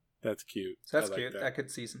 That's cute. So that's cute. That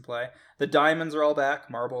could see some play. The diamonds are all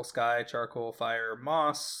back. Marble, sky, charcoal, fire,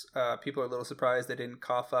 moss. People are a little surprised they didn't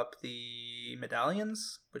cough up the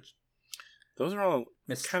medallions, which... Those are all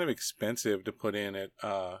kind of expensive to put in at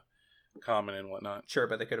common and whatnot. Sure,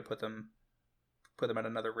 but they could have put them at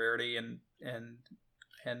another rarity and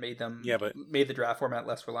made them... Yeah, but... made the draft format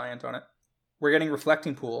less reliant on it. We're getting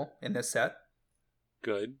Reflecting Pool in this set.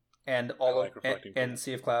 Good. And and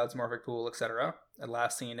Sea of Clouds, Morphic Pool, etc.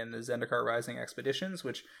 Last seen in the Zendikar Rising Expeditions,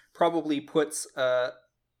 which probably puts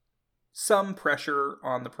some pressure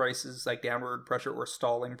on the prices, like downward pressure or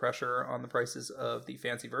stalling pressure on the prices of the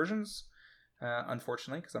fancy versions.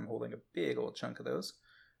 Unfortunately, because I'm holding a big old chunk of those.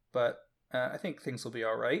 But I think things will be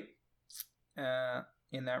all right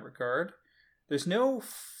in that regard. There's no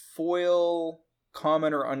foil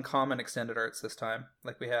common or uncommon extended arts this time,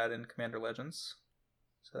 like we had in Commander Legends.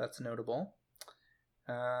 So that's notable.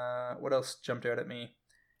 What else jumped out at me?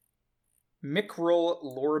 Mickrol,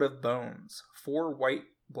 Lord of Bones. 4 white,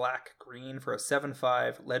 black, green for a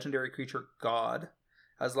 7/5 legendary creature god.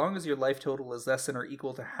 As long as your life total is less than or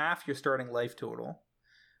equal to half your starting life total,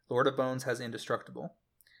 Lord of Bones has indestructible.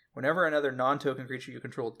 Whenever another non-token creature you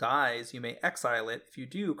control dies, you may exile it. If you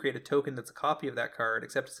do, create a token that's a copy of that card,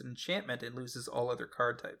 except it's an enchantment and loses all other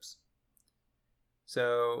card types.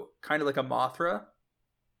 So, kind of like a Mothra.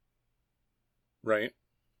 Right.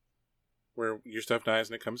 Where your stuff dies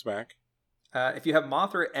and it comes back. If you have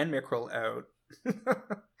Mothra and Mickrol out,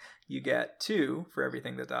 you get 2 for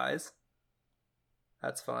everything that dies.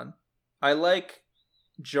 That's fun. I like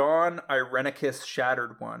John Irenicus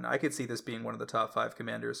Shattered One. I could see this being one of the top 5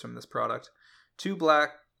 commanders from this product. 2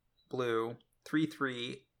 black, blue,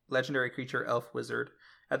 3/3, legendary creature, elf wizard.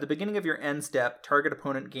 At the beginning of your end step, target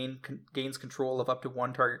opponent gains control of up to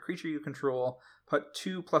 1 target creature you control. Put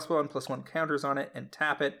 2 +1/+1 counters on it and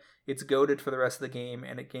tap it. It's goaded for the rest of the game,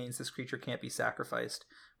 and it gains this creature can't be sacrificed.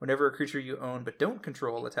 Whenever a creature you own but don't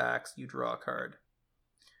control attacks, you draw a card.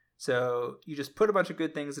 So you just put a bunch of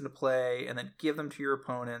good things into play, and then give them to your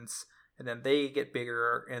opponents, and then they get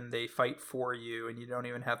bigger, and they fight for you, and you don't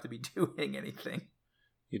even have to be doing anything.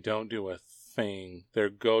 You don't do a thing. They're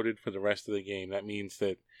goaded for the rest of the game. That means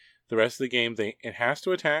that the rest of the game, it has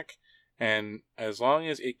to attack, and as long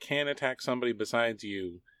as it can attack somebody besides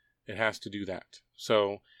you, it has to do that.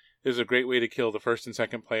 So this is a great way to kill the first and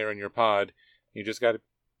second player in your pod. You just got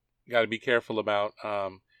to be careful about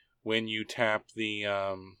when you tap the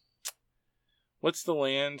what's the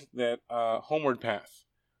land that Homeward Path.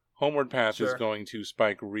 Homeward Path Sure. is going to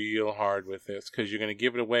spike real hard with this because you're going to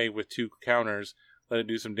give it away with 2 counters, let it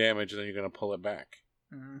do some damage, and then you're going to pull it back.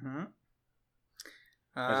 Mm-hmm.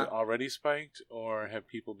 Has it already spiked, or have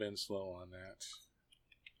people been slow on that?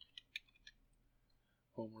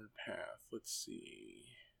 Homeward Path. Let's see.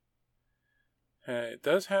 It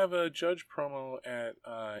does have a Judge promo at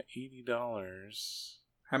 $80.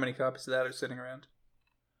 How many copies of that are sitting around?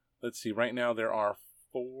 Let's see. Right now there are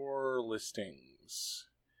 4 listings.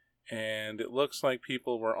 And it looks like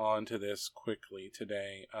people were on to this quickly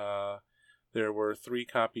today. There were 3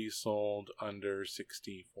 copies sold under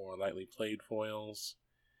 $60 for lightly played foils.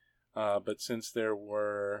 But since there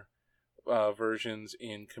were versions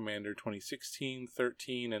in Commander 2016,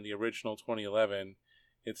 13, and the original 2011,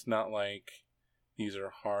 it's not like these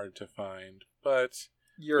are hard to find. But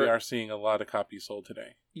We are seeing a lot of copies sold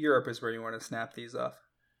today. Europe is where you want to snap these off.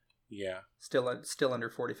 Yeah. Still under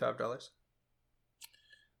 $45.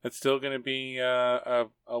 That's still going to be a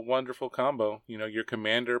wonderful combo. You know, your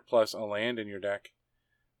commander plus a land in your deck.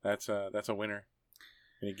 That's a winner.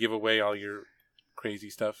 And you give away all your crazy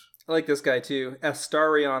stuff. I like this guy too.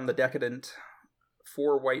 Astarion the Decadent.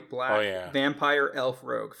 4 white black. Oh, yeah. Vampire, elf,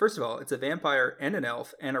 rogue. First of all, it's a vampire and an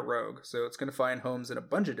elf and a rogue, so it's going to find homes in a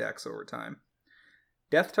bunch of decks over time.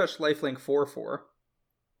 Death Touch Lifelink 4/4.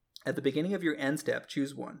 At the beginning of your end step,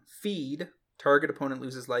 choose one. Feed. Target opponent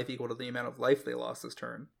loses life equal to the amount of life they lost this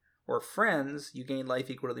turn. Or Friends, you gain life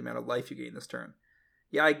equal to the amount of life you gain this turn.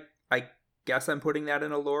 Yeah, I guess I'm putting that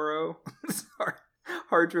in a Loro. It's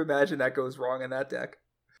hard to imagine that goes wrong in that deck.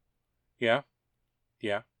 Yeah.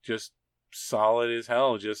 Yeah. Just solid as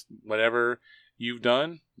hell. Just whatever you've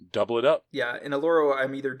done, double it up. Yeah, in a Loro,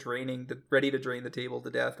 I'm either ready to drain the table to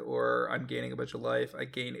death, or I'm gaining a bunch of life. I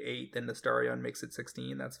gain 8, then Astarion makes it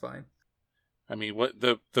 16. That's fine. I mean, what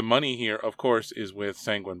the money here, of course, is with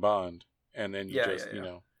Sanguine Bond, and then you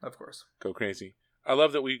know, of course, go crazy. I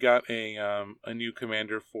love that we got a new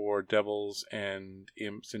commander for Devils and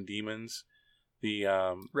Imps and Demons. The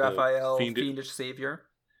Raphael, Fiendish Savior.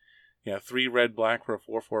 Yeah, 3 red black for a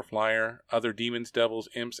 4/4 flyer. Other demons, devils,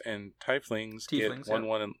 imps, and tieflings get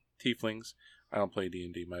 1/1 and tieflings. I don't play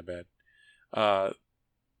D&D, my bad.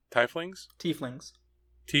 Tieflings? Tieflings.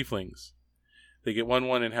 They get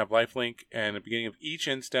 1/1 and have lifelink. And at the beginning of each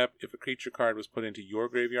end step, if a creature card was put into your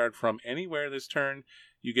graveyard from anywhere this turn,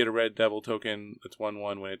 you get a red devil token that's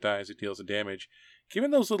 1/1. When it dies, it deals a damage. Given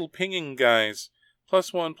those little pinging guys,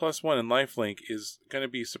 +1/+1 and lifelink is going to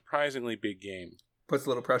be a surprisingly big game. Puts a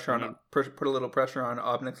little pressure on put a little pressure on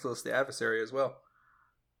Ob Nixilis the Adversary as well.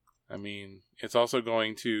 I mean, it's also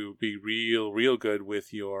going to be real good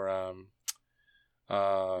with your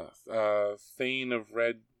Thane of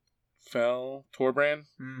Red Fell Torbrand.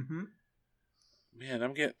 Mm-hmm. Man,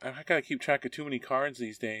 I gotta keep track of too many cards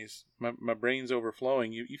these days. My brain's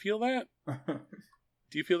overflowing. You feel that?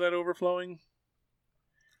 Do you feel that overflowing?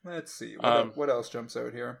 Let's see. What else jumps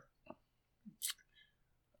out here?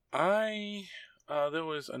 There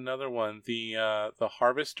was another one, the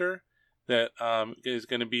Harvester, that is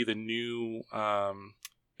going to be the new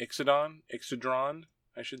Ixodron,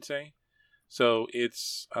 I should say. So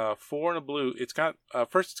it's 4 and a blue. It's got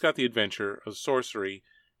first it's got the adventure of sorcery,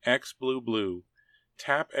 X blue.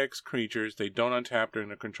 Tap X creatures. They don't untap during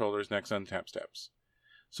the controller's next untap steps.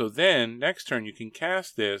 So then next turn you can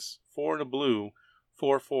cast this 4 and a blue,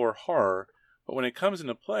 4/4 horror. But when it comes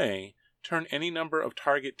into play, turn any number of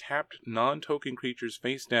target tapped non-token creatures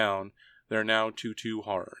face down. They're now 2/2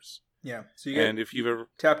 horrors. Yeah. So if you've ever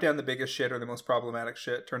tap down the biggest shit or the most problematic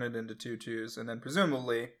shit, turn it into 2/2s, and then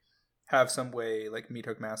presumably have some way like Meat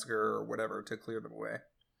Hook Massacre or whatever to clear them away.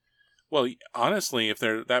 Well, honestly, if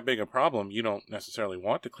they're that big a problem, you don't necessarily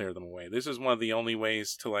want to clear them away. This is one of the only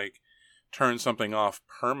ways to turn something off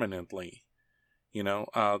permanently. You know,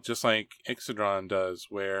 just like Ixodron does,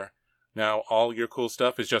 where now all your cool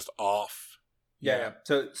stuff is just off. Yeah.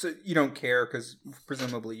 So you don't care because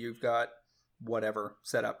presumably you've got whatever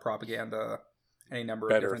set up propaganda, any number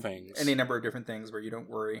of different things where you don't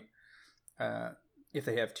worry. If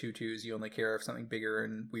they have 2/2s, you only care if something bigger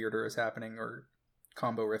and weirder is happening or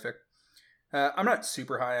combo-rific. I'm not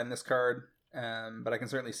super high on this card, but I can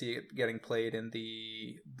certainly see it getting played in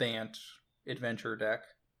the Vant Adventure deck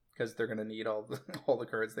because they're going to need all the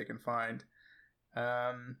cards they can find.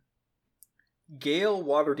 Gale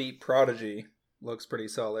Waterdeep Prodigy looks pretty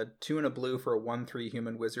solid. 2 and a blue for a 1/3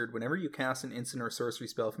 human wizard. Whenever you cast an instant or sorcery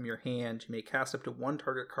spell from your hand, you may cast up to one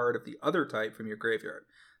target card of the other type from your graveyard.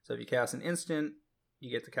 So if you cast an instant, you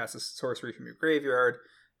get to cast a sorcery from your graveyard.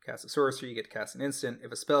 Cast a sorcery, you get to cast an instant.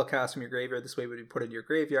 If a spell cast from your graveyard this way would be put into your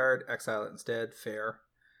graveyard, exile it instead. Fair.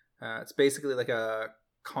 It's basically like a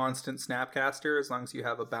constant snapcaster as long as you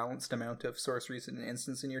have a balanced amount of sorceries and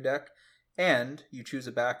instants in your deck, and you choose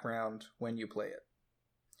a background when you play it.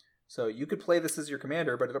 So you could play this as your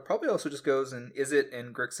commander, but it probably also just goes in Izzet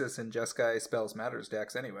and Grixis and Jeskai Spells Matters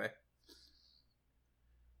decks anyway.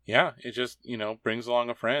 Yeah, it just, brings along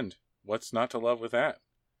a friend. What's not to love with that?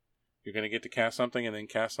 You're going to get to cast something and then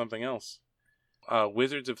cast something else.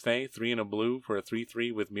 Wizards of Thay, 3 and a blue for a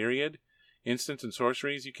 3/3 with Myriad. Instants and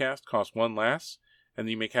sorceries you cast cost 1 less, and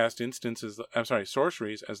you may cast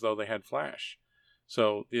sorceries as though they had flash.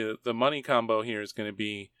 So the money combo here is going to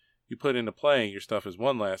be, you put into play, your stuff is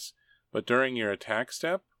 1 less, but during your attack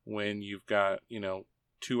step, when you've got,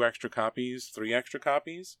 2 extra copies, 3 extra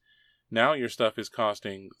copies, now your stuff is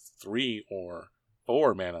costing 3 or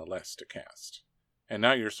 4 mana less to cast. And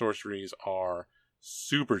now your sorceries are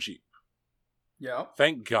super cheap. Yeah.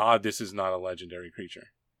 Thank God this is not a legendary creature.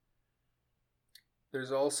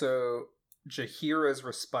 There's also Jaheira's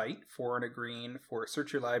Respite, 4 and a green, for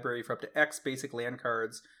search your library for up to X basic land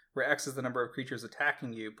cards, where X is the number of creatures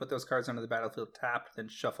attacking you. Put those cards onto the battlefield tapped, then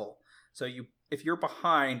shuffle. So if you're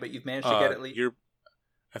behind, but you've managed to get at least...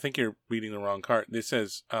 I think you're reading the wrong card. This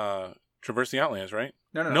says Traverse the Outlands, right?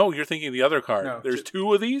 No, you're thinking of the other card. No, There's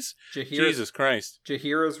two of these? Jesus Christ.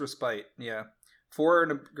 Jaheira's Respite, yeah. 4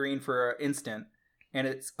 and a green for an instant, and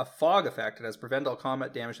it's a fog effect. It has prevent all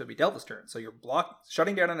combat damage that would be dealt this turn. So you're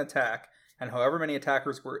shutting down an attack, and however many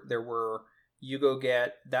attackers there were, you go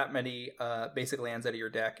get that many basic lands out of your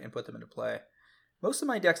deck and put them into play. Most of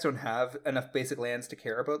my decks don't have enough basic lands to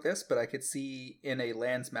care about this, but I could see in a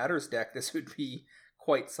Lands Matters deck this would be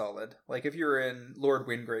quite solid. Like if you're in Lord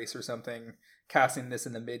Windgrace or something, casting this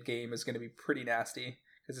in the mid game is going to be pretty nasty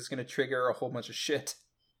because it's going to trigger a whole bunch of shit.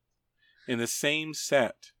 In the same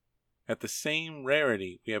set, at the same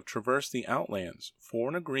rarity, we have Traverse the Outlands, 4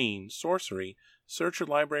 and a green, sorcery, search your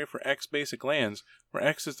library for X basic lands, where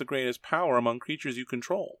X is the greatest power among creatures you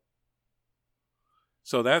control.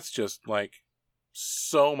 So that's just like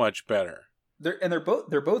so much better. They're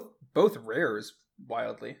both rares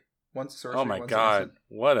wildly. One's sorcery. Oh my god!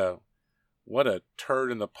 What a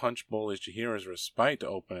turd in the punch bowl is Jaheira's Respite to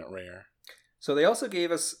open it rare. So they also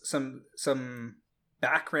gave us some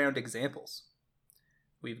background examples.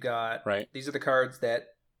 We've got these are the cards that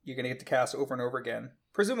you're going to get to cast over and over again.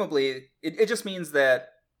 Presumably, it just means that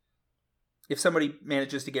if somebody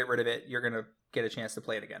manages to get rid of it, you're going to get a chance to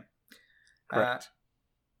play it again. Correct.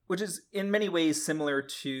 Which is in many ways similar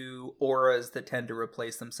to auras that tend to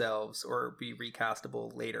replace themselves or be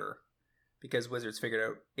recastable later. Because Wizards figured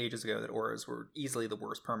out ages ago that auras were easily the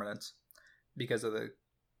worst permanents because of the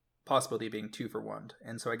possibility of being 2 for 1.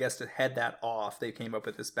 And so I guess to head that off, they came up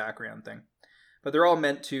with this background thing. But they're all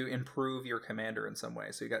meant to improve your commander in some way.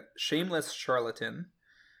 So you got Shameless Charlatan,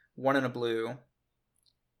 1 and a blue.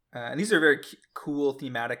 And these are very cool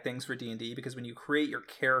thematic things for D&D because when you create your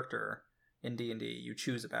character in D&D, you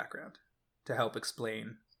choose a background to help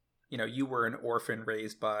explain, you were an orphan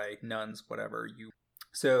raised by nuns, whatever.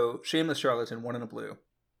 So Shameless Charlatan, 1 and a blue.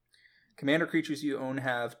 Commander creatures you own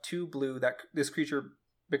have 2 blue. That this creature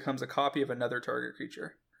becomes a copy of another target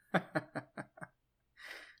creature.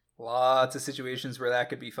 Lots of situations where that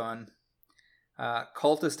could be fun.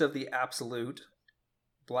 Cultist of the Absolute,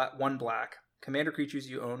 1 black. Commander creatures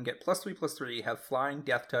you own get +3/+3, have flying,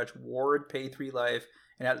 death touch, ward, pay 3 life,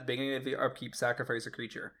 and at the beginning of the upkeep, sacrifice a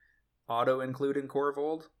creature. Auto include in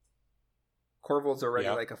Korvold. Korvold's already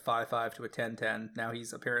like a 5/5 to a 10/10. Now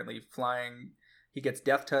he's apparently flying. He gets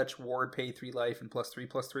death touch, ward, pay 3 life, and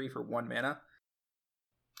 +3/+3 for 1 mana.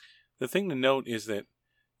 The thing to note is that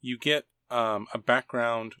you get a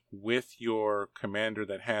background with your commander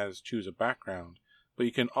that has choose a background, but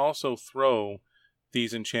you can also throw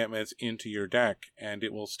these enchantments into your deck, and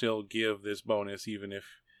it will still give this bonus even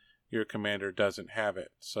if your commander doesn't have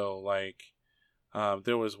it. So,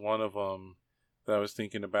 there was one of them that I was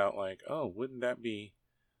thinking about, wouldn't that be...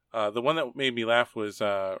 the one that made me laugh was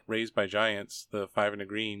Raised by Giants, the 5 and a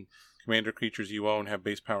green. Commander creatures you own have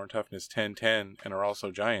base power and toughness 10/10 and are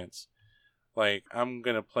also giants. I'm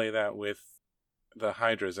going to play that with the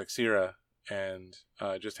Hydra, Zaxira, and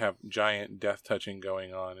just have giant death touching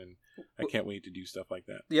going on, and I can't wait to do stuff like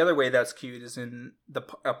that. The other way that's cute is in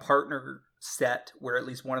a partner set where at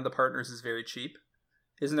least one of the partners is very cheap.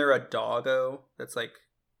 Isn't there a doggo that's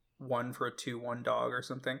 1 for a 2/1 dog or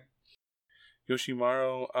something?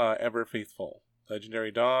 Yoshimaru Ever Faithful.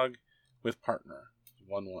 Legendary dog with partner.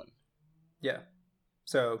 1/1. Yeah.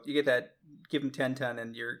 So you get that, give him 10/10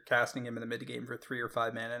 and you're casting him in the mid game for 3 or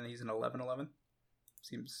 5 mana and he's an 11/11.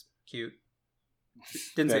 Seems cute.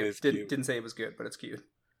 Didn't say it was good, but it's cute.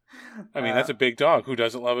 I mean, that's a big dog. Who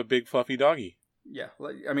doesn't love a big fluffy doggy? Yeah.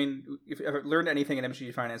 I mean, if I've learned anything in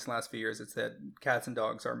MTG Finance in the last few years, it's that cats and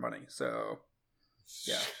dogs are money. So,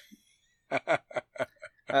 yeah.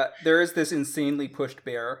 There is this insanely pushed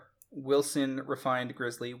bear. Wilson Refined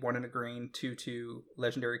Grizzly, 1 and a green, 2/2,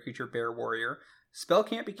 legendary creature, bear warrior. Spell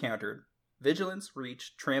can't be countered. Vigilance,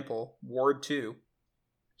 reach, trample, ward 2.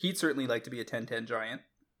 He'd certainly like to be a 10/10 giant.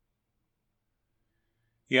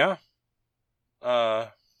 Yeah.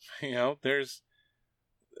 There's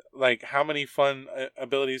how many fun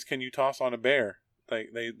abilities can you toss on a bear?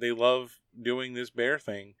 They love doing this bear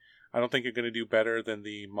thing. I don't think you're going to do better than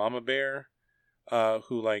the mama bear,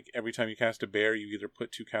 who every time you cast a bear, you either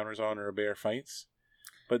put 2 counters on or a bear fights.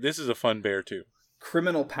 But this is a fun bear too.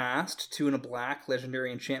 Criminal Past, 2 and a black,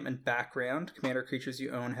 legendary enchantment background. Commander creatures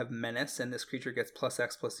you own have menace, and this creature gets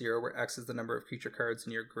 +X/+0, where X is the number of creature cards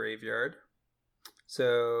in your graveyard.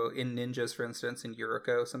 So in ninjas, for instance, in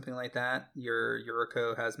Yuriko, something like that, your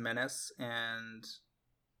Yuriko has menace and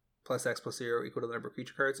plus X plus 0 equal to the number of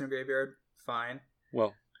creature cards in your graveyard. Fine.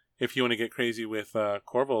 Well, if you want to get crazy with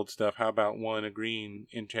Korvold stuff, how about a green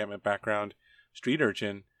enchantment background Street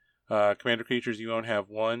Urchin? Commander creatures you own have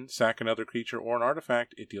 1, sack another creature or an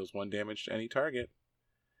artifact. It deals 1 damage to any target.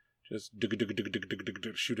 Just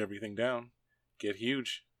shoot everything down. Get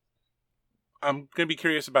huge. I'm going to be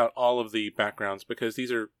curious about all of the backgrounds because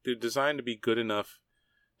they're designed to be good enough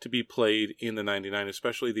to be played in the 99,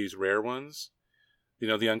 especially these rare ones. You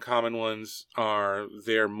know, the uncommon ones are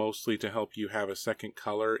there mostly to help you have a second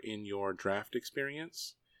color in your draft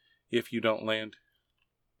experience if you don't land.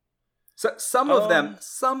 So some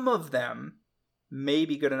of them may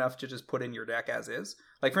be good enough to just put in your deck as is.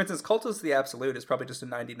 Like, for instance, Cultist of the Absolute is probably just a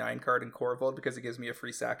 99 card in Korvold because it gives me a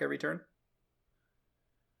free sack every turn.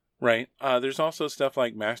 Right. There's also stuff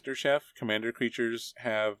like Master Chef. Commander creatures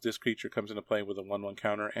have this creature comes into play with a 1/1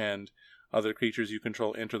 counter, and other creatures you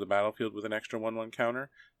control enter the battlefield with an extra 1/1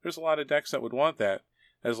 counter. There's a lot of decks that would want that,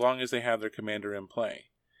 as long as they have their commander in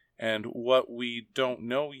play. And what we don't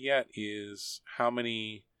know yet is how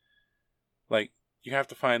many... Like, you have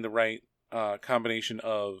to find the right combination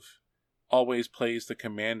of always plays the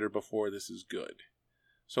commander before this is good.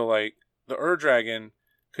 So, like, the Ur-Dragon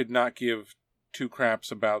could not give 2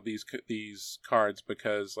 craps about these cards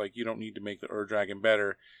because, like, you don't need to make the Ur-Dragon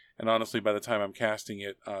better. And honestly, by the time I'm casting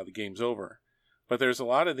it, the game's over. But there's a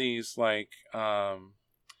lot of these, like,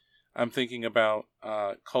 I'm thinking about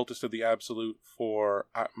Cultist of the Absolute for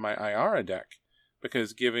my Iara deck.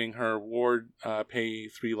 Because giving her ward pay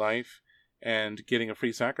 3 life and getting a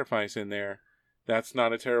free sacrifice in there, that's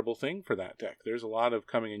not a terrible thing for that deck. There's a lot of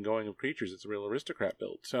coming and going of creatures. It's a real aristocrat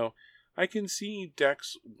build. So I can see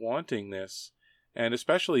decks wanting this. And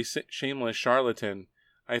especially Shameless Charlatan,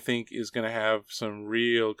 I think, is going to have some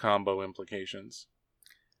real combo implications.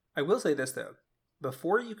 I will say this, though.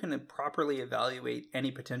 Before you can properly evaluate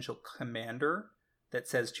any potential commander that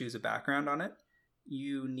says choose a background on it,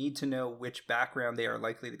 you need to know which background they are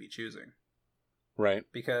likely to be choosing. Right.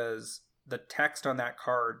 Because the text on that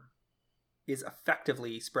card is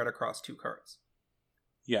effectively spread across 2 cards.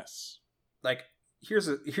 Yes. Like, here's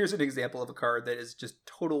an example of a card that is just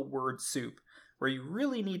total word soup, where you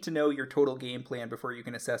really need to know your total game plan before you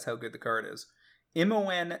can assess how good the card is.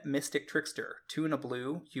 Imoen Mystic Trickster, 2 and a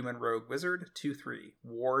blue, human rogue wizard, 2/3,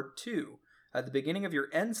 ward 2. At the beginning of your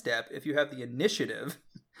end step, if you have the initiative,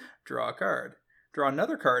 draw a card. Draw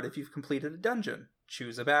another card if you've completed a dungeon.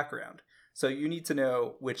 Choose a background. So you need to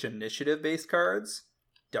know which initiative-based cards,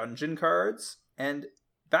 dungeon cards, and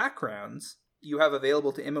backgrounds you have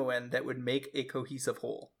available to Imoen that would make a cohesive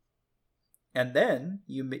whole. And then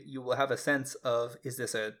you will have a sense of, is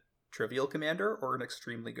this a trivial commander or an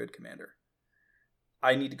extremely good commander?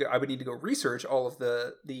 I would need to go research all of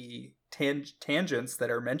the tangents that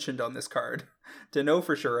are mentioned on this card to know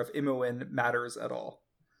for sure if Imoen matters at all.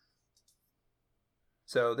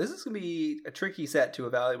 So this is going to be a tricky set to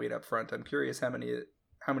evaluate up front. I'm curious how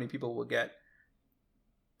many people will get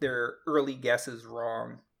their early guesses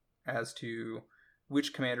wrong as to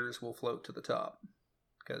which commanders will float to the top,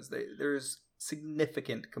 because there's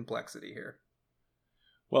significant complexity here.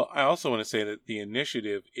 Well, I also want to say that the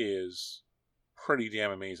initiative is pretty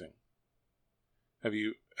damn amazing. Are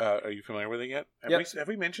you familiar with it yet? Have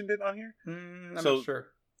we mentioned it on here? I'm not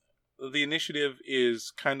sure. The initiative is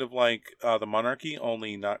kind of like the monarchy,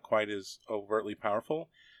 only not quite as overtly powerful.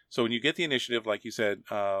 So when you get the initiative, like you said,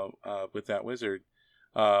 with that wizard,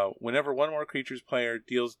 whenever one more creature's player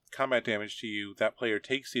deals combat damage to you, that player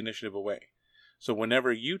takes the initiative away. So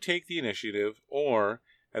whenever you take the initiative, or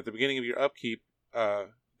at the beginning of your upkeep,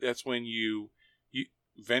 that's when you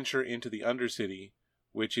venture into the Undercity,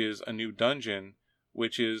 which is a new dungeon,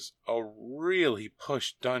 which is a really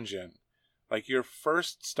pushed dungeon. Like, your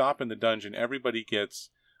first stop in the dungeon, everybody gets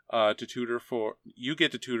to tutor for. You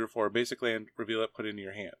get to tutor for, basically, and reveal it, put it in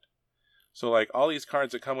your hand. So, like, all these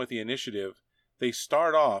cards that come with the initiative, they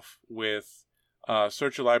start off with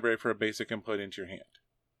search your library for a basic and put it into your hand.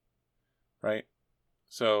 Right?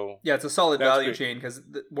 So yeah, it's a solid value chain, because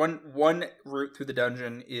one route through the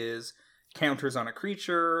dungeon is counters on a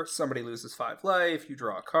creature, somebody loses 5 life, you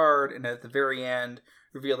draw a card, and at the very end,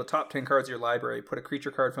 reveal the top 10 cards of your library, put a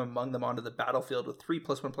creature card from among them onto the battlefield with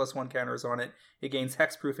 3+1/+1 counters on it. It gains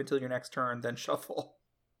hexproof until your next turn, then shuffle.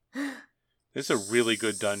 This is a really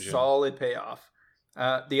good dungeon. Solid payoff.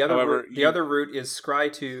 The other route is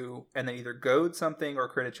scry 2, and then either goad something or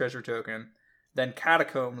create a treasure token. Then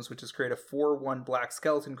Catacombs, which is create a 4/1 black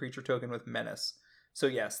skeleton creature token with menace. So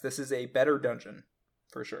yes, this is a better dungeon,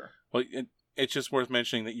 for sure. Well, It's just worth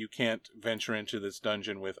mentioning that you can't venture into this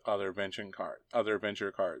dungeon with other venture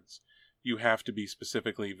cards. You have to be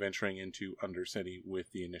specifically venturing into Undercity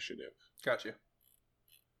with the initiative. Gotcha.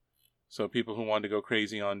 So people who want to go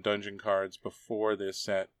crazy on dungeon cards before this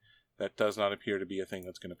set, that does not appear to be a thing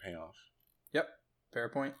that's going to pay off. Yep, fair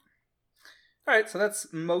point. All right, so that's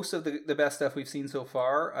most of the best stuff we've seen so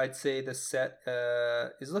far. I'd say the set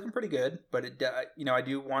is looking pretty good, but I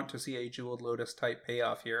do want to see a Jeweled Lotus type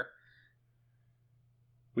payoff here.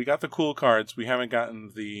 We got the cool cards. We haven't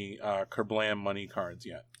gotten the Kerblam money cards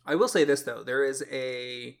yet. I will say this, though. There is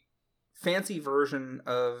a fancy version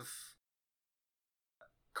of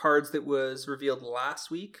cards that was revealed last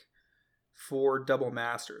week for Double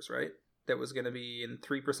Masters, right? That was going to be in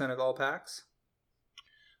 3% of all packs.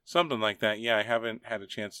 Something like that. Yeah, I haven't had a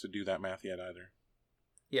chance to do that math yet either.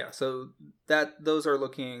 Yeah, so those are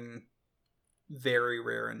looking very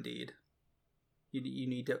rare indeed. You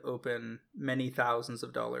need to open many thousands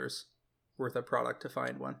of dollars worth of product to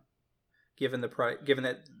find one. Given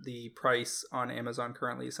that the price on Amazon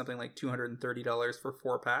currently is something like $230 for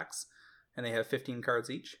 4 packs, and they have 15 cards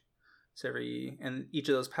each. So each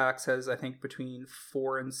of those packs has, I think, between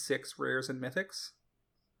 4 and 6 rares and mythics.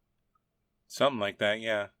 Something like that,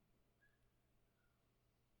 yeah.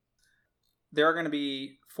 There are going to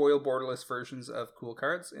be foil borderless versions of cool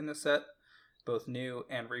cards in this set, both new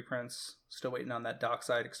and reprints. Still waiting on that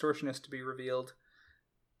Dockside Extortionist to be revealed,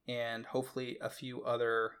 and hopefully a few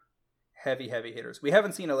other heavy hitters. We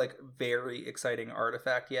haven't seen a very exciting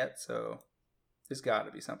artifact yet, so there's got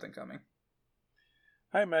to be something coming.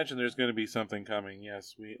 I imagine there's going to be something coming.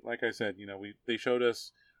 Yes, like I said, they showed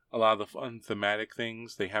us a lot of the fun thematic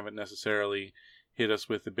things. They haven't necessarily hit us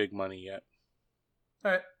with the big money yet.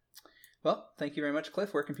 All right. Well, thank you very much,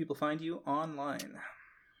 Cliff. Where can people find you online?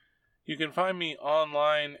 You can find me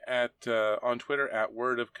online on Twitter at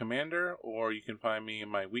Word of Commander, or you can find me in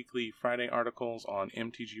my weekly Friday articles on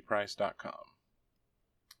mtgprice.com.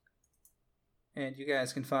 And you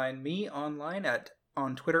guys can find me online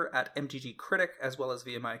on Twitter at mtgcritic, as well as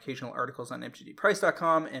via my occasional articles on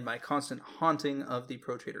mtgprice.com and my constant haunting of the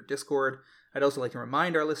Pro Trader Discord. I'd also like to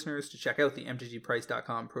remind our listeners to check out the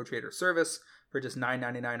mtgprice.com Pro Trader service. For just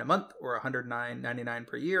 $9.99 a month or $109.99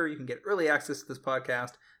 per year, you can get early access to this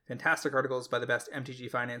podcast, fantastic articles by the best MTG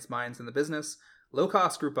finance minds in the business,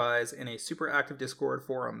 low-cost group buys, and a super active Discord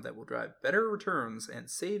forum that will drive better returns and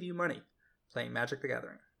save you money playing Magic the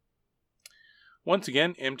Gathering. Once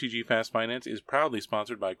again, MTG Fast Finance is proudly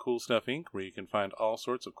sponsored by Cool Stuff Inc., where you can find all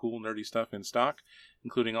sorts of cool, nerdy stuff in stock,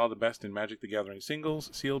 including all the best in Magic the Gathering singles,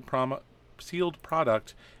 sealed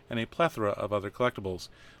product, and a plethora of other collectibles.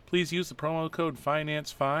 Please use the promo code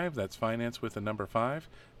FINANCE5, that's finance with the number 5,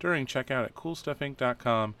 during checkout at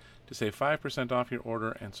CoolStuffInc.com to save 5% off your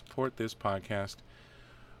order and support this podcast.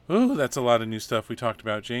 Ooh, that's a lot of new stuff we talked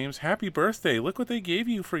about, James. Happy birthday. Look what they gave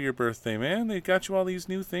you for your birthday, man. They got you all these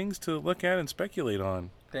new things to look at and speculate on.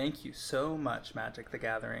 Thank you so much, Magic the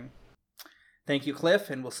Gathering. Thank you, Cliff,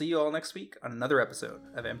 and we'll see you all next week on another episode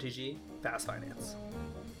of MTG Fast Finance.